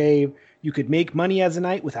a way you could make money as a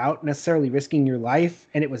knight without necessarily risking your life.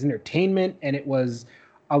 And it was entertainment, and it was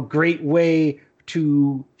a great way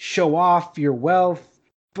to show off your wealth.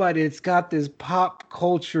 But it's got this pop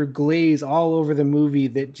culture glaze all over the movie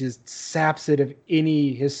that just saps it of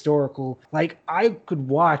any historical. Like, I could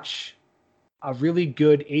watch a really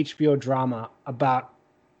good HBO drama about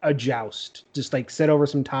a joust, just like set over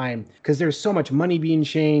some time, because there's so much money being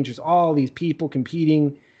changed. There's all these people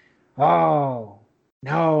competing. Oh,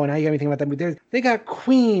 no, now you got me thinking about that. They got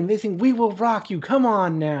Queen. They think we will rock you. Come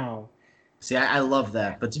on now. See, I love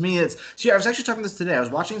that. But to me, I was actually talking this today. I was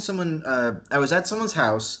watching someone, I was at someone's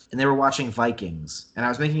house, and they were watching Vikings. And I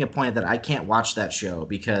was making a point that I can't watch that show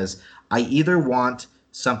because I either want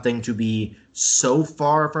something to be so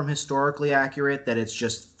far from historically accurate that it's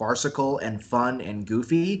just farcical and fun and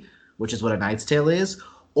goofy, which is what A Knight's Tale is,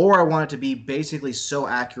 or I want it to be basically so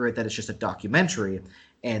accurate that it's just a documentary.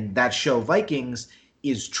 And that show, Vikings,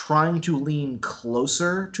 is trying to lean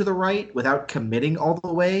closer to the right without committing all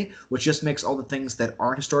the way, which just makes all the things that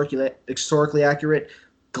aren't historically accurate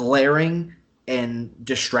glaring and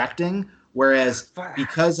distracting. Whereas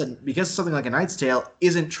because something like A Knight's Tale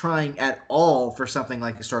isn't trying at all for something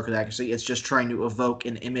like historical accuracy, it's just trying to evoke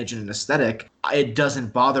an image and an aesthetic. It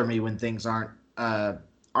doesn't bother me when things aren't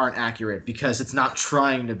accurate because it's not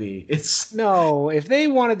trying to be. No, if they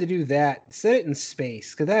wanted to do that, set it in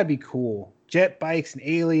space, because that'd be cool. Jet bikes and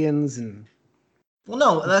aliens and... Well,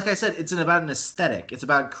 no, like I said, it's about an aesthetic. It's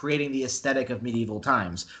about creating the aesthetic of medieval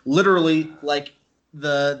times. Literally, like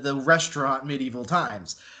the restaurant medieval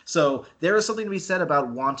times. So there is something to be said about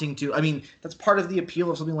wanting to. I mean, that's part of the appeal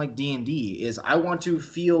of something like D&D is I want to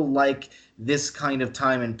feel like this kind of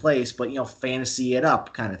time and place, but fantasy it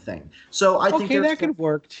up kind of thing. So I think Okay, that could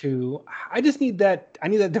work too. I just need that. I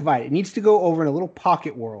need that divide. It needs to go over in a little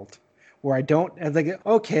pocket world where I don't. As like,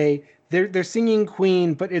 okay, they're singing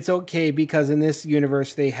Queen, but it's okay because in this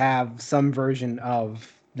universe they have some version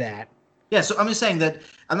of that. Yeah, so I'm just saying that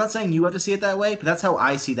I'm not saying you have to see it that way, but that's how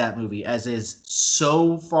I see that movie as is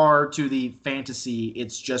so far to the fantasy.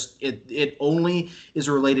 It's just it only is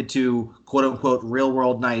related to quote unquote real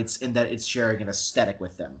world knights in that it's sharing an aesthetic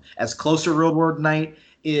with them. As close to real world knight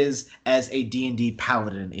is as a D&D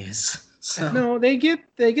paladin is. So No, they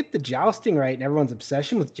get the jousting right and everyone's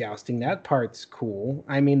obsession with jousting. That part's cool.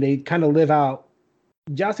 I mean, they kind of live out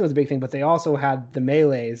jousting was a big thing, but they also had the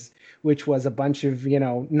melees, which was a bunch of,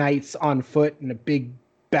 knights on foot in a big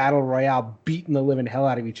battle royale beating the living hell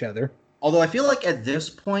out of each other. although I feel like at this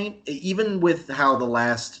point, even with how the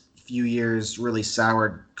last few years really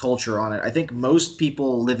soured culture on it, I think most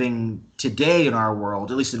people living today in our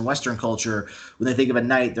world, at least in Western culture, when they think of a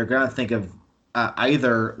knight, they're going to think of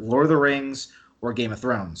either Lord of the Rings or Game of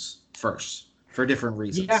Thrones first for different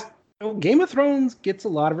reasons. Yeah. Game of Thrones gets a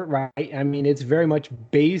lot of it right. I mean, it's very much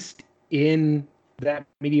based in that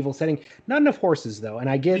medieval setting. Not enough horses, though. And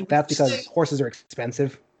I get that's because horses are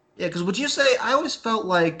expensive. Yeah, because would you say I always felt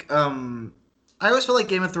like Game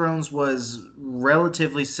of Thrones was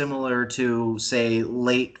relatively similar to say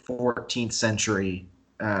late 14th century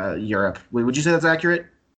Europe. Would you say that's accurate?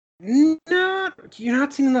 You're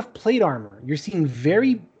not seeing enough plate armor. You're seeing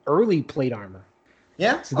very early plate armor.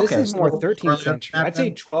 Yeah. So this is more 13th century. I'd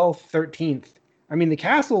say 12th, 13th. I mean, the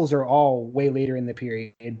castles are all way later in the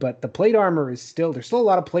period, but the plate armor is still, there's still a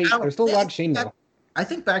lot of plate. There's still a lot of chainmail. I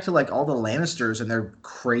think back to like all the Lannisters and their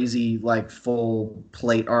crazy like full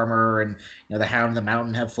plate armor, and the Hound of the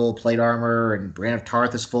Mountain have full plate armor, and Brienne of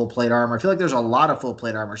Tarth is full plate armor. I feel like there's a lot of full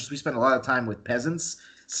plate armor. It's just we spend a lot of time with peasants,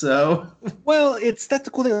 so. Well, that's the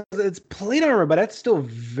cool thing. It's plate armor, but that's still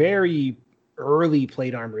very early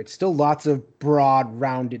plate armor. It's still lots of broad,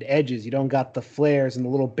 rounded edges. You don't got the flares and the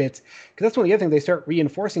little bits. Because that's one of the other things they start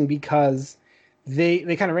reinforcing because they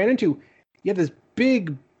kind of ran into. You have this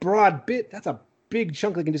big, broad bit. That's a big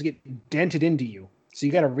chunk that can just get dented into you. So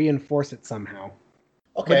you got to reinforce it somehow.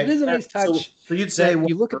 Okay. But it is a nice touch. So you'd say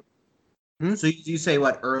you look at. So you say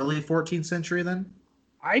what, early 14th century then?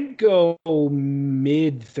 I'd go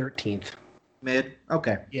mid 13th. Mid?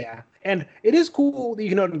 Okay. Yeah. And it is cool that you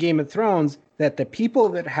can note in Game of Thrones that the people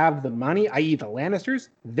that have the money, i.e. the Lannisters,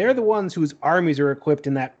 they're the ones whose armies are equipped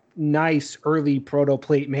in that nice early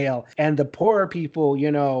proto-plate mail. And the poorer people,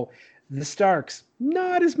 the Starks,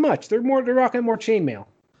 not as much. They're rocking more chainmail.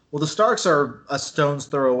 Well, the Starks are a stone's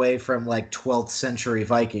throw away from like 12th century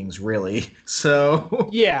Vikings, really. So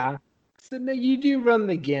yeah. So you do run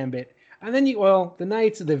the gambit. And then the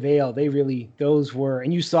Knights of the Vale, those were,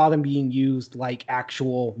 and you saw them being used like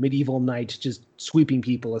actual medieval knights, just sweeping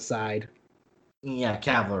people aside. Yeah,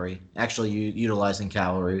 cavalry. Actually, utilizing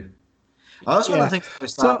cavalry. That's one of the things I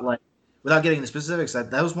always thought, like, without getting into specifics,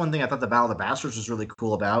 that was one thing I thought the Battle of the Bastards was really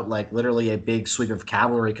cool about. Like, literally a big sweep of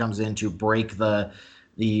cavalry comes in to break the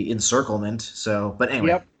encirclement. So, but anyway.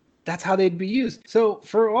 Yep. That's how they'd be used. So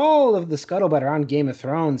for all of the scuttlebutt around Game of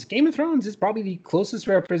Thrones is probably the closest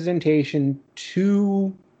representation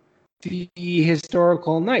to the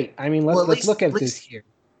historical knight. I mean, let's look at this here.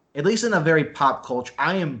 At least in a very pop culture,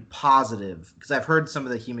 I am positive, because I've heard some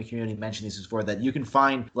of the human community mention these before, that you can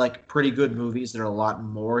find like pretty good movies that are a lot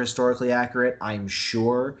more historically accurate, I'm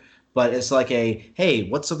sure. But it's like hey,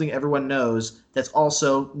 what's something everyone knows that's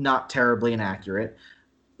also not terribly inaccurate?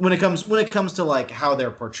 When it comes to like how they're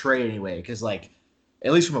portrayed anyway, because like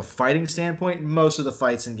at least from a fighting standpoint, most of the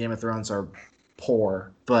fights in Game of Thrones are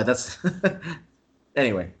poor. But that's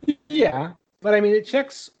anyway. Yeah, but I mean, it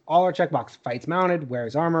checks all our checkbox: fights mounted,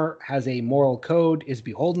 wears armor, has a moral code, is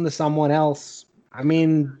beholden to someone else. I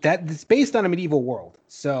mean, that's based on a medieval world,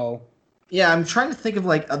 so. Yeah, I'm trying to think of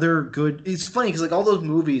like other good. It's funny because like all those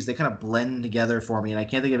movies, they kind of blend together for me, and I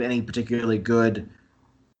can't think of any particularly good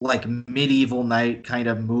like medieval knight kind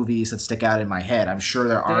of movies that stick out in my head. I'm sure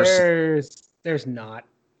there are. There's not.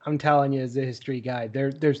 I'm telling you, as a history guy,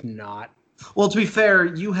 there's not. Well, to be fair,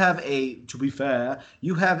 you have a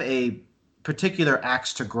particular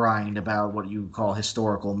axe to grind about what you call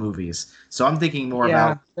historical movies. So I'm thinking more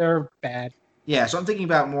about. They're bad. Yeah, so I'm thinking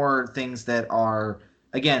about more things that are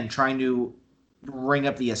again trying to bring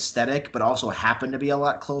up the aesthetic, but also happen to be a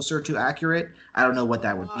lot closer to accurate. I don't know what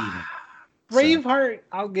that would be. Braveheart,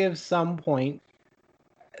 I'll give some point.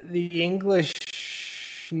 The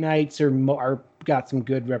English knights are got some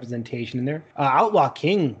good representation in there. Outlaw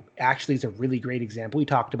King actually is a really great example. We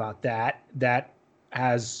talked about that. That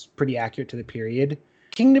has pretty accurate to the period.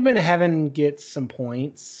 Kingdom in Heaven gets some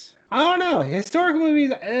points. I don't know. Historical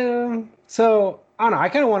movies. So I don't know. I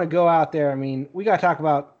kind of want to go out there. I mean, we got to talk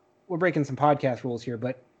about. We're breaking some podcast rules here,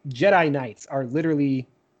 but Jedi Knights are literally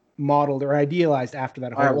modeled or idealized after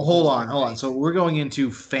that. All right. Well, hold on. So we're going into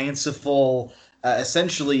fanciful,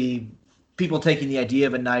 essentially, people taking the idea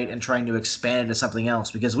of a knight and trying to expand it to something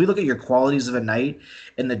else. Because we look at your qualities of a knight,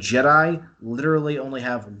 and the Jedi literally only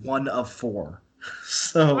have 1 of 4.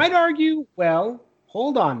 So I'd argue. Well,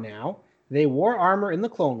 hold on now. They wore armor in the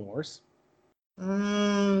Clone Wars.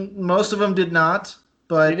 Most of them did not,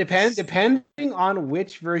 but depending on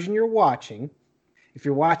which version you're watching. If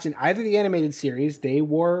you're watching either the animated series, they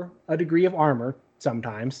wore a degree of armor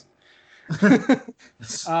sometimes.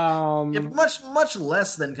 Much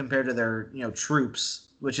less than compared to their troops,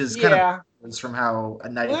 which is kind of from how a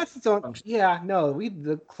knight. Well,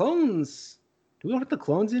 the clones. Do we put the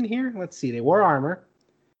clones in here? Let's see. They wore armor.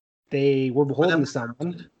 They were beholden to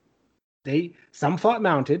someone. Some fought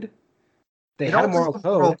mounted. They had a moral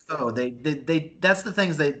code. They that's the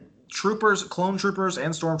things troopers, clone troopers,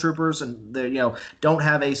 and stormtroopers, and they don't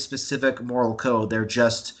have a specific moral code. They're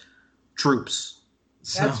just troops.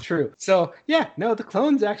 So. That's true. So the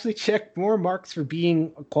clones actually check more marks for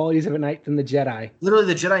being qualities of a knight than the Jedi. Literally,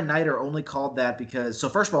 the Jedi Knight are only called that because. So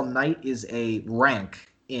first of all, knight is a rank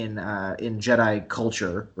in Jedi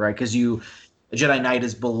culture, right? Because a Jedi Knight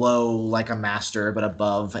is below like a master, but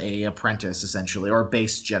above a apprentice, essentially, or a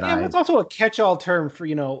base Jedi. Yeah, it's also a catch-all term for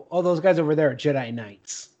all those guys over there are Jedi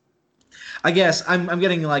Knights. I guess I'm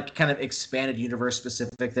getting like kind of expanded universe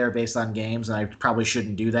specific there based on games, and I probably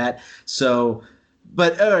shouldn't do that. So,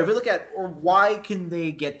 but if we look at why can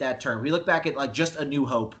they get that term? We look back at like just A New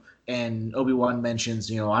Hope, and Obi-Wan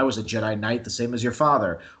mentions, I was a Jedi Knight, the same as your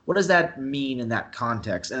father. What does that mean in that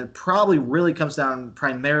context? And it probably really comes down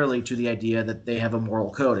primarily to the idea that they have a moral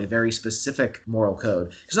code, a very specific moral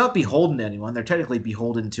code. It's not beholden to anyone. They're technically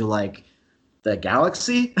beholden to like the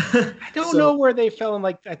galaxy. I don't know where they fell in.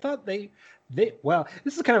 Like I thought well,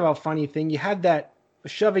 this is kind of a funny thing. You had that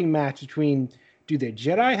shoving match between, do the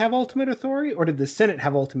Jedi have ultimate authority or did the Senate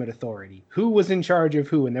have ultimate authority? Who was in charge of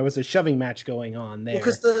who? And there was a shoving match going on there.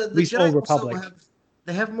 Because the Jedi Republic.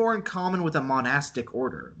 They have more in common with a monastic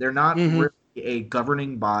order. They're not really a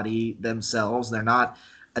governing body themselves. They're not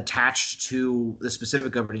attached to the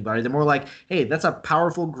specific governing body. They're more like, hey, that's a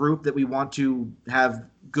powerful group that we want to have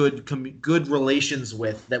good relations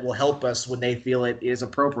with that will help us when they feel it is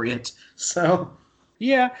appropriate. So,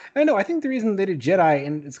 yeah, I know. I think the reason they did Jedi,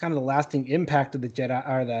 and it's kind of the lasting impact of the Jedi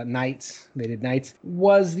or the Knights. They did Knights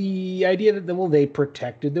was the idea that they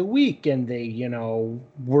protected the weak and they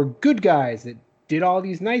were good guys that did all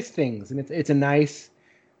these nice things, and it's a nice,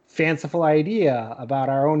 fanciful idea about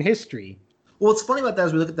our own history. Well, what's funny about that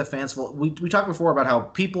is we look at the fanciful. We talked before about how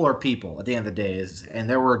people are people at the end of the day, and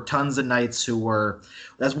there were tons of knights who were.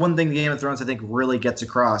 That's one thing Game of Thrones I think really gets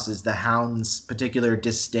across is the Hound's particular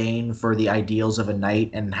disdain for the ideals of a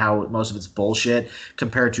knight and how most of it's bullshit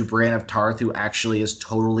compared to Brienne of Tarth, who actually is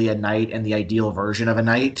totally a knight and the ideal version of a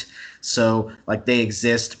knight. So like they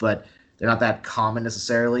exist, but they're not that common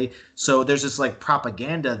necessarily. So there's this like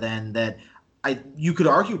propaganda then that. You could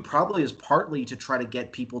argue probably is partly to try to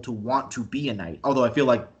get people to want to be a knight. Although I feel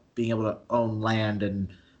like being able to own land and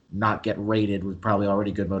not get raided was probably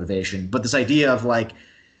already good motivation. But this idea of like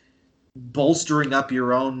bolstering up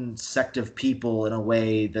your own sect of people in a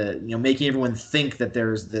way that, making everyone think that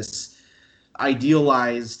there's this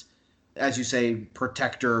idealized, as you say,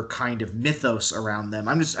 protector kind of mythos around them.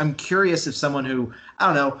 I'm curious if someone who, I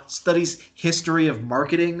don't know, studies history of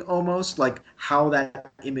marketing almost, like how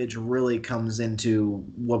that image really comes into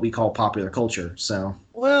what we call popular culture. So,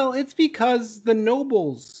 well, it's because the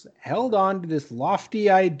nobles held on to this lofty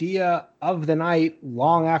idea of the knight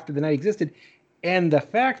long after the knight existed. And the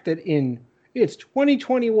fact that it's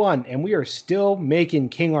 2021 and we are still making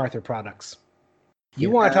King Arthur products. You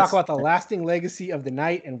want to talk about the lasting legacy of the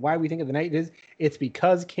knight and why we think of the knight it's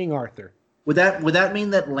because King Arthur. Would that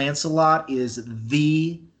mean that Lancelot is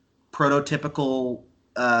the prototypical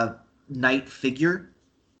knight figure?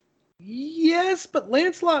 Yes, but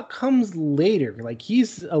Lancelot comes later. Like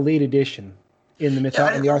he's a late addition in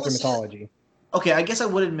the in the Arthur mythology. Okay, I guess I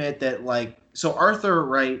would admit that so Arthur,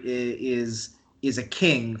 right, is a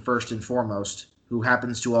king first and foremost, who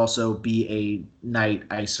happens to also be a knight,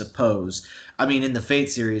 I suppose. I mean, in the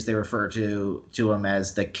Fate series, they refer to him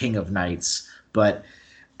as the King of Knights. But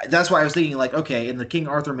that's why I was thinking, okay, in the King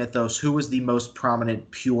Arthur mythos, who was the most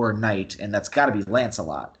prominent pure knight? And that's got to be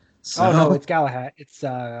Lancelot. So Oh no, it's Galahad.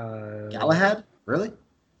 Galahad, really?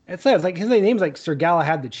 It says like his name's like Sir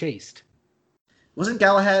Galahad the Chaste. Wasn't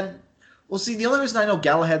Galahad? Well, see, the only reason I know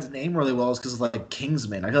Galahad's name really well is because of like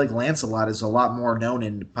Kingsman. I feel like Lancelot is a lot more known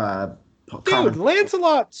in Dude, common.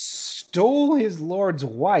 Lancelot stole his lord's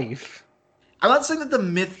wife. I'm not saying that the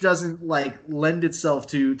myth doesn't like lend itself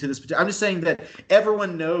to this. I'm just saying that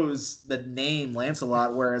everyone knows the name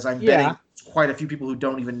Lancelot, whereas I'm betting Yeah. quite a few people who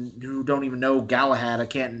don't even know Galahad. I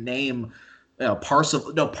can't name.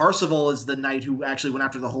 Parsifal. No, Parsifal is the knight who actually went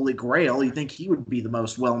after the Holy Grail. You think he would be the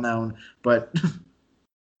most well known, but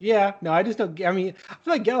Yeah, no, I just don't. I mean, I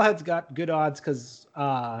feel like Galahad's got good odds because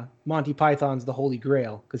Monty Python's the Holy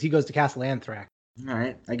Grail because he goes to Castle Anthrax. all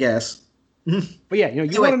right, I guess. But yeah, you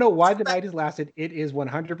Anyway, want to know why the night has lasted? It is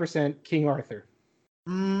 100% King Arthur.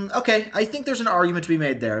 Okay, I think there's an argument to be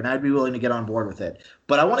made there, and I'd be willing to get on board with it.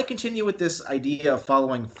 But I want to continue with this idea of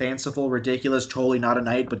following fanciful, ridiculous, totally not a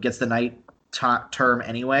knight, but gets the knight term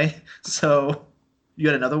anyway. So, you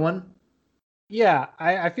got another one? Yeah,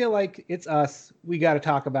 I feel like it's us. We got to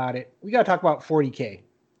talk about it. We got to talk about 40K.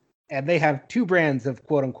 And they have two brands of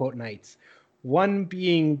quote unquote knights. One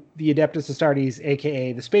being the Adeptus Astartes,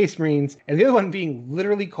 aka the Space Marines, and the other one being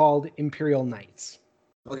literally called Imperial Knights.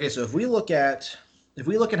 Okay, so if we look at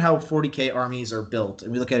how 40K armies are built,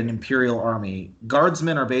 and we look at an Imperial army,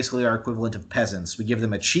 guardsmen are basically our equivalent of peasants. We give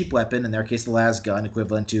them a cheap weapon, in their case the las gun,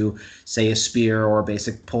 equivalent to, say, a spear or a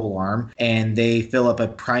basic polearm, and they fill up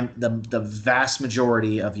the vast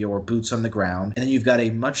majority of your boots on the ground. And then you've got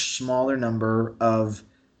a much smaller number of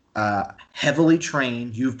heavily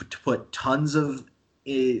trained, you've put tons of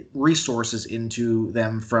resources into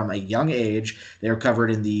them from a young age. They're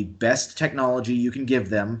covered in the best technology you can give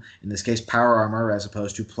them, in this case power armor as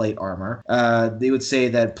opposed to plate armor. They would say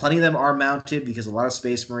that plenty of them are mounted because a lot of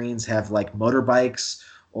Space Marines have like motorbikes,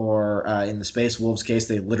 or in the Space Wolves case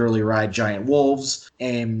they literally ride giant wolves,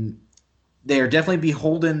 and they are definitely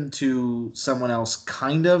beholden to someone else,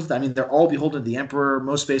 kind of. I mean, they're all beholden to the Emperor.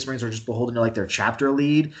 Most Space Marines are just beholden to like their chapter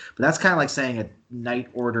lead, but that's kind of like saying a knight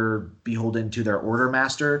order beholden to their order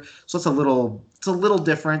master. So it's a little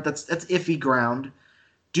different. That's iffy ground.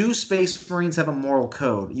 Do Space Marines have a moral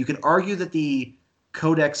code? You could argue that the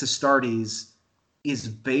Codex Astartes is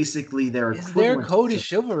basically their equivalent. Their code is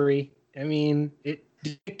chivalry. I mean, it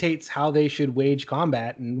dictates how they should wage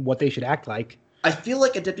combat and what they should act like. I feel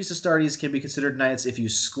like Adeptus Astartes can be considered knights if you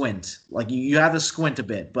squint. Like you have to squint a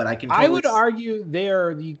bit, but I can. I would argue they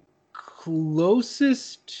are the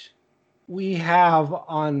closest we have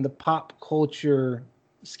on the pop culture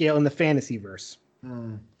scale in the fantasy verse.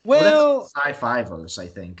 Well, that's sci-fi verse, I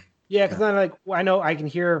think. Yeah, because I'm like, I know I can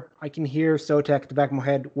hear Sotek at the back of my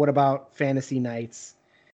head. What about fantasy knights?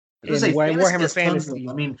 Warhammer Fantasy.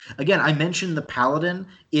 I mean, again, I mentioned the paladin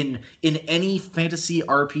in any fantasy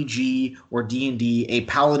RPG or D&D. A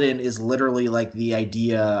paladin is literally like the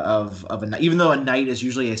idea of a knight, even though a knight is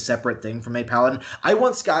usually a separate thing from a paladin. I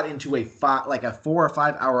once got into a 4 or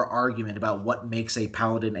 5 hour argument about what makes a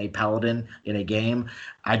paladin in a game.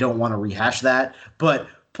 I don't want to rehash that, but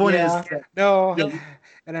point is, no,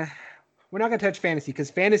 and we're not gonna touch fantasy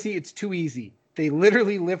because fantasy it's too easy. They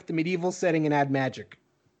literally lift the medieval setting and add magic.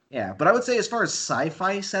 Yeah, but I would say as far as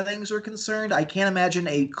sci-fi settings are concerned, I can't imagine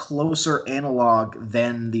a closer analog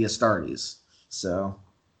than the Astartes. So,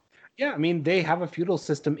 yeah, I mean, they have a feudal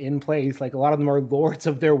system in place. Like a lot of them are lords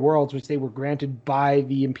of their worlds, which they were granted by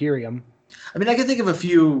the Imperium. I mean, I can think of a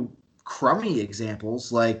few crummy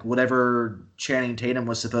examples, like whatever Channing Tatum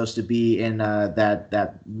was supposed to be in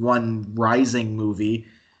that one Rising movie,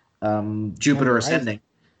 Jupiter Ascending.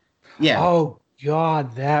 Yeah. Oh,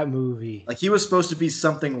 God, that movie. Like he was supposed to be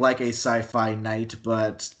something like a sci-fi knight,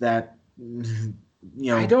 but that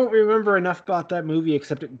I don't remember enough about that movie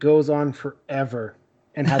except it goes on forever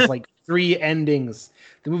and has like 3 endings.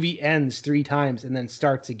 The movie ends 3 times and then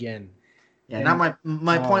starts again. Yeah, not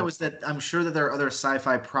my point was that I'm sure that there are other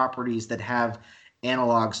sci-fi properties that have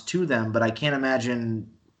analogs to them, but I can't imagine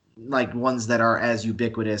like ones that are as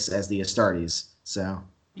ubiquitous as the Astartes. So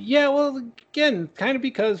yeah, well, again, kind of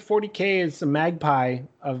because 40K is a magpie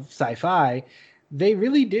of sci-fi, they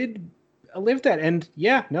really did live that. And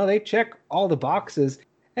yeah, no, they check all the boxes.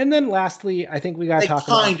 And then lastly, I think we got to talk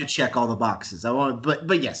about... They kind of check all the boxes.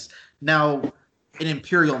 But yes. Now, an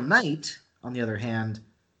Imperial Knight, on the other hand,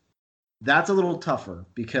 that's a little tougher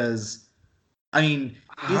because, I mean,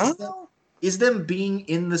 is them being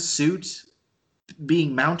in the suit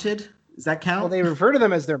being mounted? Does that count? Well, they refer to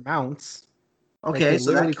them as their mounts. Okay, so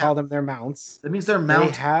literally call them their mounts. That means their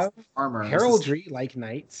mount they have armor, heraldry like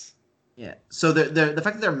knights. Yeah. So the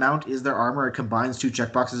fact that their mount is their armor, it combines 2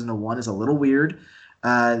 checkboxes into one, is a little weird.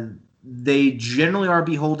 they generally are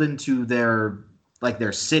beholden to their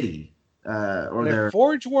city or Their their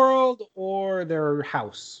forge world or their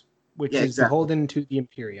house, which yeah, is exactly. beholden to the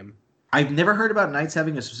Imperium. I've never heard about knights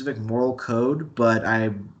having a specific moral code, but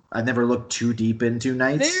I've never looked too deep into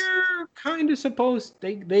knights. They're kind of supposed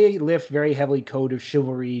they lift very heavily code of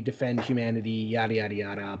chivalry, defend humanity, yada yada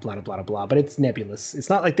yada, blah blah blah blah. But it's nebulous. It's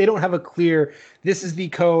not like they don't have a clear. This is the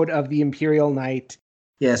code of the Imperial Knight.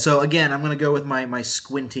 Yeah, so again, I'm gonna go with my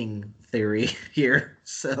squinting theory here.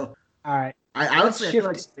 So All right, I let's honestly I feel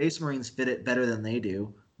like shift. Space Marines fit it better than they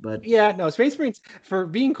do, but Yeah, no, Space Marines, for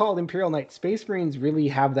being called Imperial Knights, Space Marines really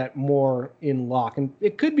have that more in lock. And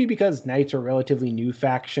it could be because Knights are a relatively new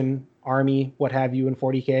faction, army, what have you, in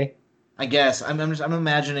 40K. I guess I'm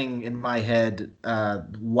imagining in my head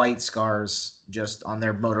white scars just on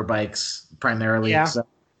their motorbikes primarily. Yeah, So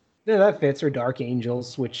yeah, that fits. Or Dark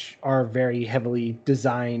Angels, which are very heavily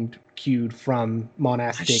designed, cued from I should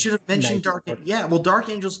monastic have mentioned knights. Dark. Yeah, well, Dark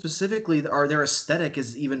Angels specifically, are their aesthetic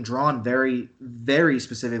is even drawn very, very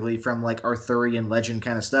specifically from like Arthurian legend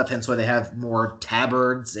kind of stuff. Hence why they have more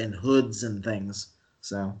tabards and hoods and things.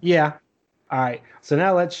 So Yeah. All right. So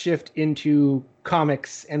now let's shift into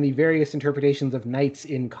comics and the various interpretations of knights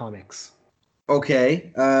in comics.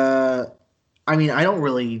 okay, I mean, I don't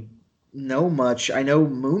really know much. I know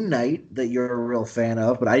Moon Knight that you're a real fan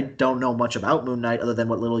of, but I don't know much about Moon Knight other than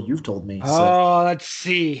what little you've told me. So Oh, let's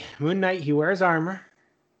see. Moon Knight, he wears armor.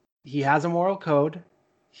 He has a moral code.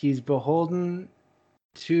 He's beholden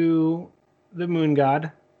to the moon god,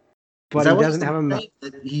 is but that he what he's doesn't the have Moon a Knight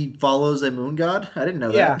that he follows a moon god? I didn't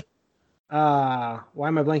know yeah. that. Why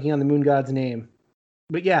am I blanking on the moon god's name?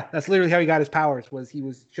 But yeah, that's literally how he got his powers. Was he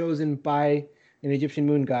was chosen by an Egyptian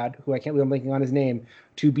moon god, who I can't believe I'm blanking on his name,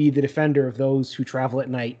 to be the defender of those who travel at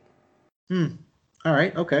night. Hmm. All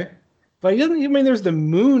right. Okay. But he doesn't. I mean, there's the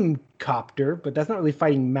moon copter, but that's not really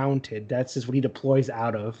fighting mounted. That's just what he deploys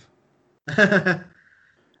out of.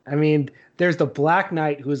 I mean, there's the Black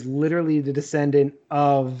Knight, who is literally the descendant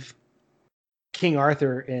of King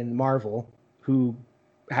Arthur in Marvel, who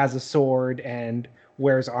has a sword and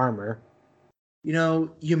wears armor. You know,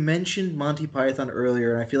 you mentioned Monty Python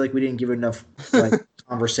earlier, and I feel like we didn't give enough like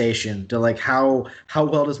conversation to like how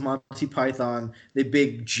well does Monty Python, the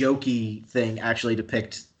big jokey thing, actually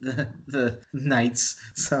depict the knights?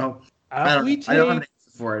 So I don't know. We I don't have an take,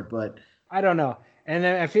 answer for it, but I don't know. And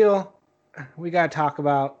then I feel we got to talk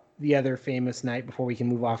about the other famous knight before we can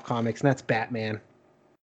move off comics, and that's Batman.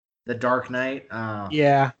 the Dark Knight.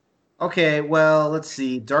 Yeah. Okay, well, let's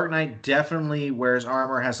see. Dark Knight definitely wears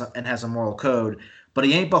armor and has a moral code, but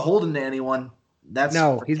he ain't beholden to anyone. That's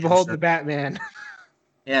No, for he's damn beholden sure. to Batman.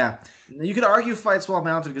 Yeah, you could argue fights well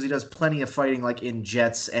mounted because he does plenty of fighting, like in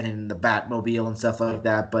jets and in the Batmobile and stuff like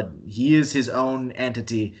that. But he is his own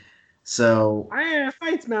entity. So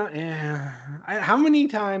Fights Mount. How many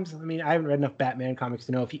times? I mean, I haven't read enough Batman comics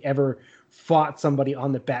to know if he ever fought somebody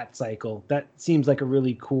on the Bat Cycle. That seems like a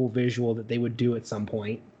really cool visual that they would do at some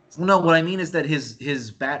point. no, what I mean is that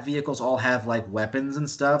his Bat vehicles all have like weapons and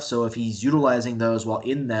stuff. So if he's utilizing those while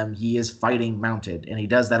in them, he is fighting mounted, and he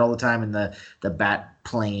does that all the time in the Bat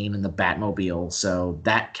plane and the Batmobile. So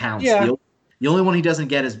that counts. Yeah, The only one he doesn't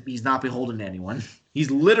get is he's not beholden to anyone. He's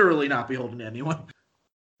literally not beholden to anyone.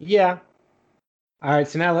 yeah. All right,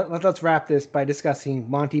 so now let's wrap this by discussing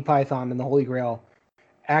Monty Python and the Holy Grail.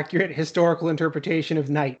 Accurate historical interpretation of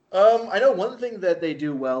Night. I know one thing that they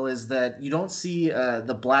do well is that you don't see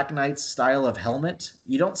the Black Knight's style of helmet.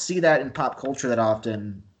 You don't see that in pop culture that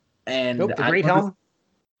often. And Nope, the I Great wonder, Helm.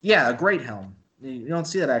 yeah, a great helm. You don't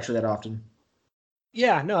see that actually that often.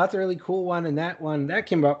 Yeah, no, that's a really cool one, and that one that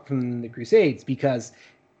came up from the Crusades because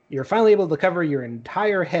you're finally able to cover your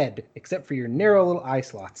entire head except for your narrow little eye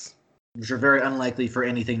slots. Which are very unlikely for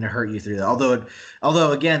anything to hurt you through that.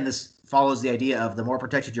 Although again, this follows the idea of the more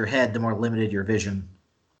protected your head, the more limited your vision.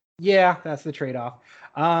 Yeah, that's the trade-off.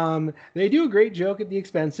 They do a great joke at the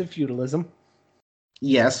expense of feudalism.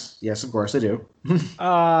 Yes, yes, of course they do.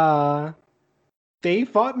 Uh, they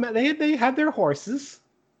fought. They had their horses.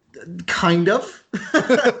 Kind of.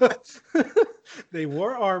 They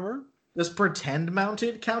wore armor. Does pretend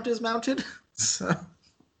mounted count as mounted? So,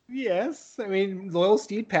 Yes, I mean loyal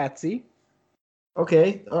steed Patsy.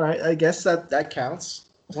 okay, all right. I guess that counts.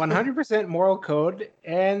 100% moral code,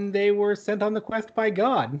 and they were sent on the quest by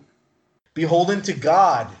God. Beholden to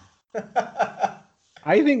God.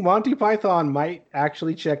 I think Monty Python might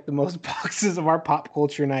actually check the most boxes of our pop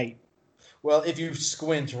culture night. Well, if you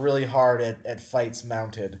squint really hard at fights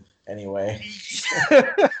mounted, anyway.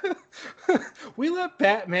 We let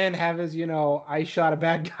Batman have his, I shot a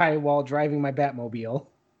bad guy while driving my Batmobile.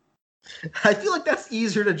 I feel like that's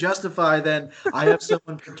easier to justify than I have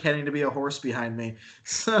someone pretending to be a horse behind me.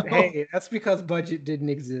 So, Hey, that's because budget didn't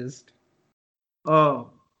exist. oh,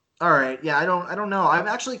 all right. Yeah, I don't know. I'm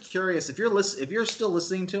actually curious if you're still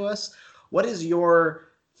listening to us, what is your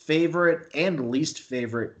favorite and least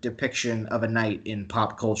favorite depiction of a knight in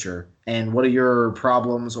pop culture? And what are your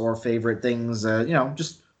problems or favorite things,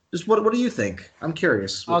 just what do you think? I'm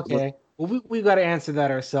curious. What Okay. Well, we got to answer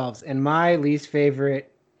that ourselves. And my least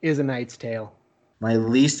favorite is A Knight's Tale. my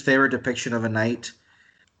least favorite depiction of a knight?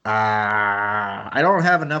 I don't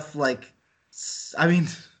have enough I mean,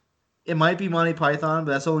 it might be Monty Python,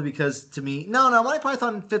 but that's only because to me, no, Monty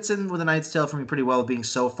Python fits in with A Knight's Tale for me pretty well, being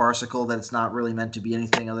so farcical that it's not really meant to be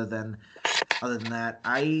anything other than that.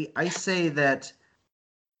 I say that.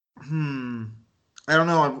 Hmm. I don't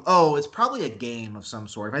know. Oh, it's probably a game of some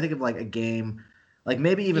sort. If I think of like a game, like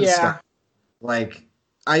maybe even Sky. Yeah. Like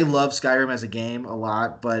I love Skyrim as a game a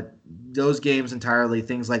lot, but those games entirely,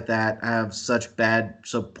 things like that, have such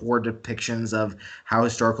so poor depictions of how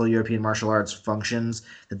historical European martial arts functions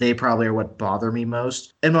that they probably are what bother me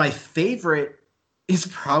most. And my favorite is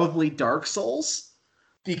probably Dark Souls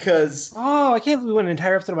because Oh, I can't believe we went an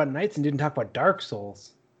entire episode about Knights and didn't talk about Dark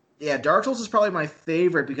Souls. yeah, Dark Souls is probably my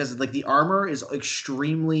favorite because like the armor is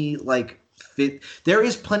extremely like fit. There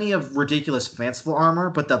is plenty of ridiculous fanciful armor,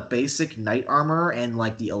 but the basic knight armor and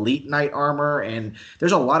like the elite knight armor and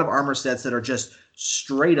there's a lot of armor sets that are just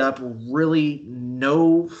straight up really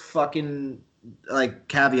no fucking like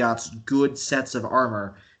caveats good sets of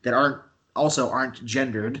armor that aren't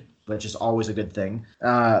gendered, but just always a good thing.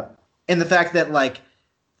 And the fact that like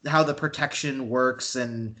how the protection works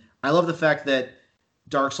and I love the fact that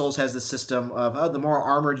Dark Souls has the system of the more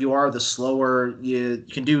armored you are, the slower you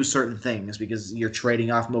can do certain things because you're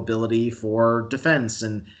trading off mobility for defense.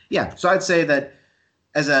 And yeah, so I'd say that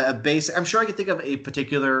as a base, I'm sure I could think of a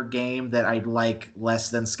particular game that I'd like less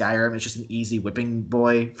than Skyrim. It's just an easy whipping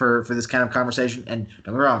boy for this kind of conversation. And don't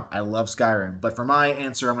get me wrong, I love Skyrim. But for my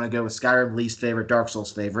answer, I'm going to go with Skyrim least favorite, Dark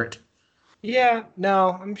Souls favorite. Yeah,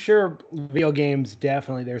 no, I'm sure video games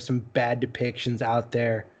definitely there's some bad depictions out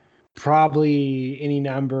there. Probably any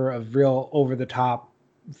number of real over the top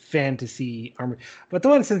fantasy armor. But the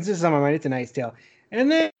one since this is on my mind, it's A Knight's Tale. And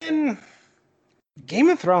then Game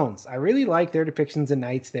of Thrones. I really like their depictions of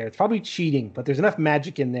knights there. It's probably cheating, but there's enough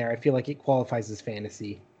magic in there. I feel like it qualifies as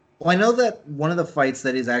fantasy. Well, I know that one of the fights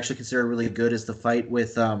that is actually considered really good is the fight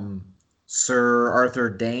with Sir Arthur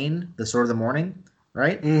Dane, the Sword of the Morning,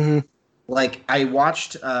 right? Hmm. Like I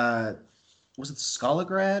watched was it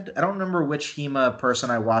Skalagrad? I don't remember which HEMA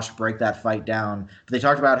person I watched break that fight down, but they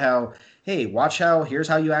talked about how, hey, here's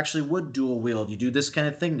how you actually would dual wield. You do this kind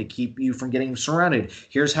of thing to keep you from getting surrounded.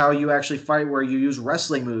 Here's how you actually fight where you use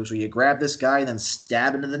wrestling moves where you grab this guy and then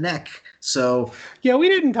stab into the neck. So Yeah, we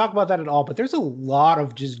didn't talk about that at all, but there's a lot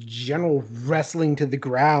of just general wrestling to the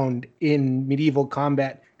ground in medieval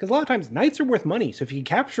combat because a lot of times knights are worth money. So if you can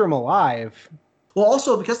capture them alive, well,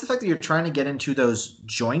 also because the fact that you're trying to get into those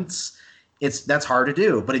joints, that's hard to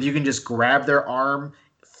do. But if you can just grab their arm,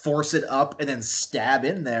 force it up, and then stab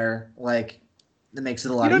in there, like it makes it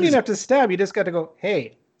a you lot don't even easier. have to stab. You just got to go,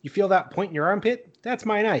 hey, you feel that point in your armpit? That's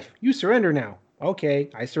my knife. You surrender now. Okay,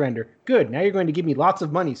 I surrender. Good. Now you're going to give me lots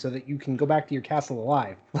of money so that you can go back to your castle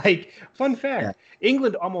alive. Like, fun Yeah, fact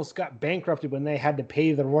England almost got bankrupted when they had to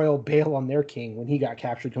pay the royal bail on their king when he got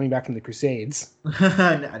captured coming back from the Crusades.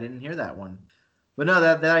 I didn't hear that one. But no,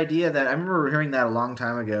 that idea that I remember hearing that a long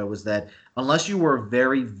time ago was that unless you were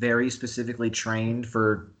very, very specifically trained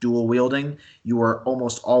for dual wielding, you were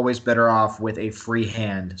almost always better off with a free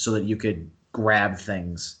hand so that you could grab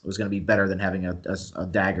things. It was going to be better than having a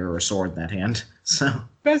dagger or a sword in that hand. So,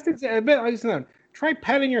 Best example, try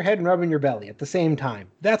patting your head and rubbing your belly at the same time.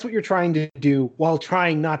 That's what you're trying to do while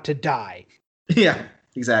trying not to die. yeah,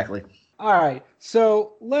 exactly. All right.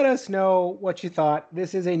 So let us know what you thought.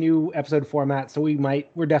 This is a new episode format, so we're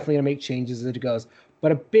definitely gonna make changes as it goes.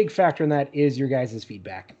 But a big factor in that is your guys'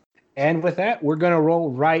 feedback. And with that, we're gonna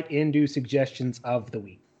roll right into suggestions of the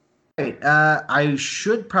week. Right. I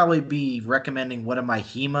should probably be recommending one of my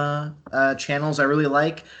HEMA channels I really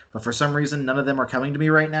like, but for some reason none of them are coming to me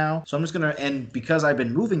right now. So I'm just gonna, and because I've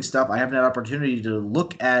been moving stuff, I haven't had opportunity to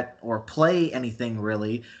look at or play anything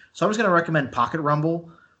really. So I'm just gonna recommend Pocket Rumble,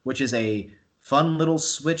 which is a fun little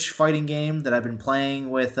Switch fighting game that I've been playing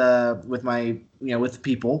with my with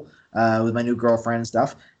people with my new girlfriend and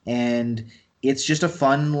stuff, and it's just a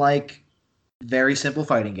fun like very simple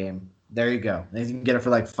fighting game. There you go. You can get it for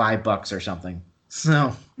like $5 or something.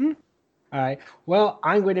 So, Hmm. All right. Well,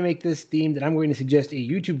 I'm going to make this themed and I'm going to suggest a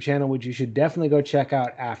YouTube channel, which you should definitely go check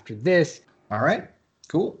out after this. all right,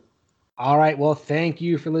 cool. All right. Well, thank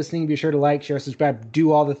you for listening. Be sure to like, share, subscribe,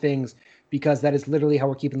 do all the things, because that is literally how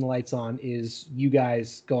we're keeping the lights on, is you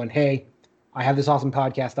guys going, hey, I have this awesome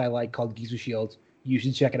podcast I like called Geeks with Shields. You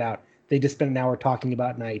should check it out. They just spent an hour talking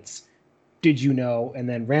about knights. Did you know? And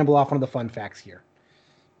then ramble off one of the fun facts here.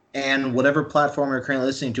 And whatever platform you're currently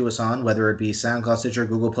listening to us on, whether it be SoundCloud, Stitcher,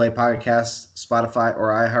 Google Play Podcasts, Spotify, or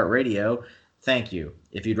iHeartRadio, thank you.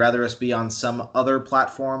 If you'd rather us be on some other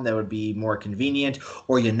platform that would be more convenient,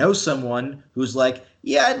 or you know someone who's like,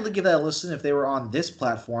 yeah, I'd give that a listen if they were on this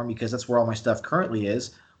platform because that's where all my stuff currently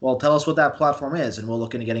is, well, tell us what that platform is, and we'll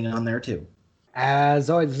look into getting on there too. As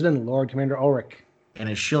always, this has been Lord Commander Ulrich. And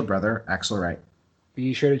his shield brother, Axel Wright.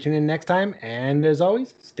 Be sure to tune in next time, and as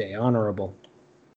always, stay honorable.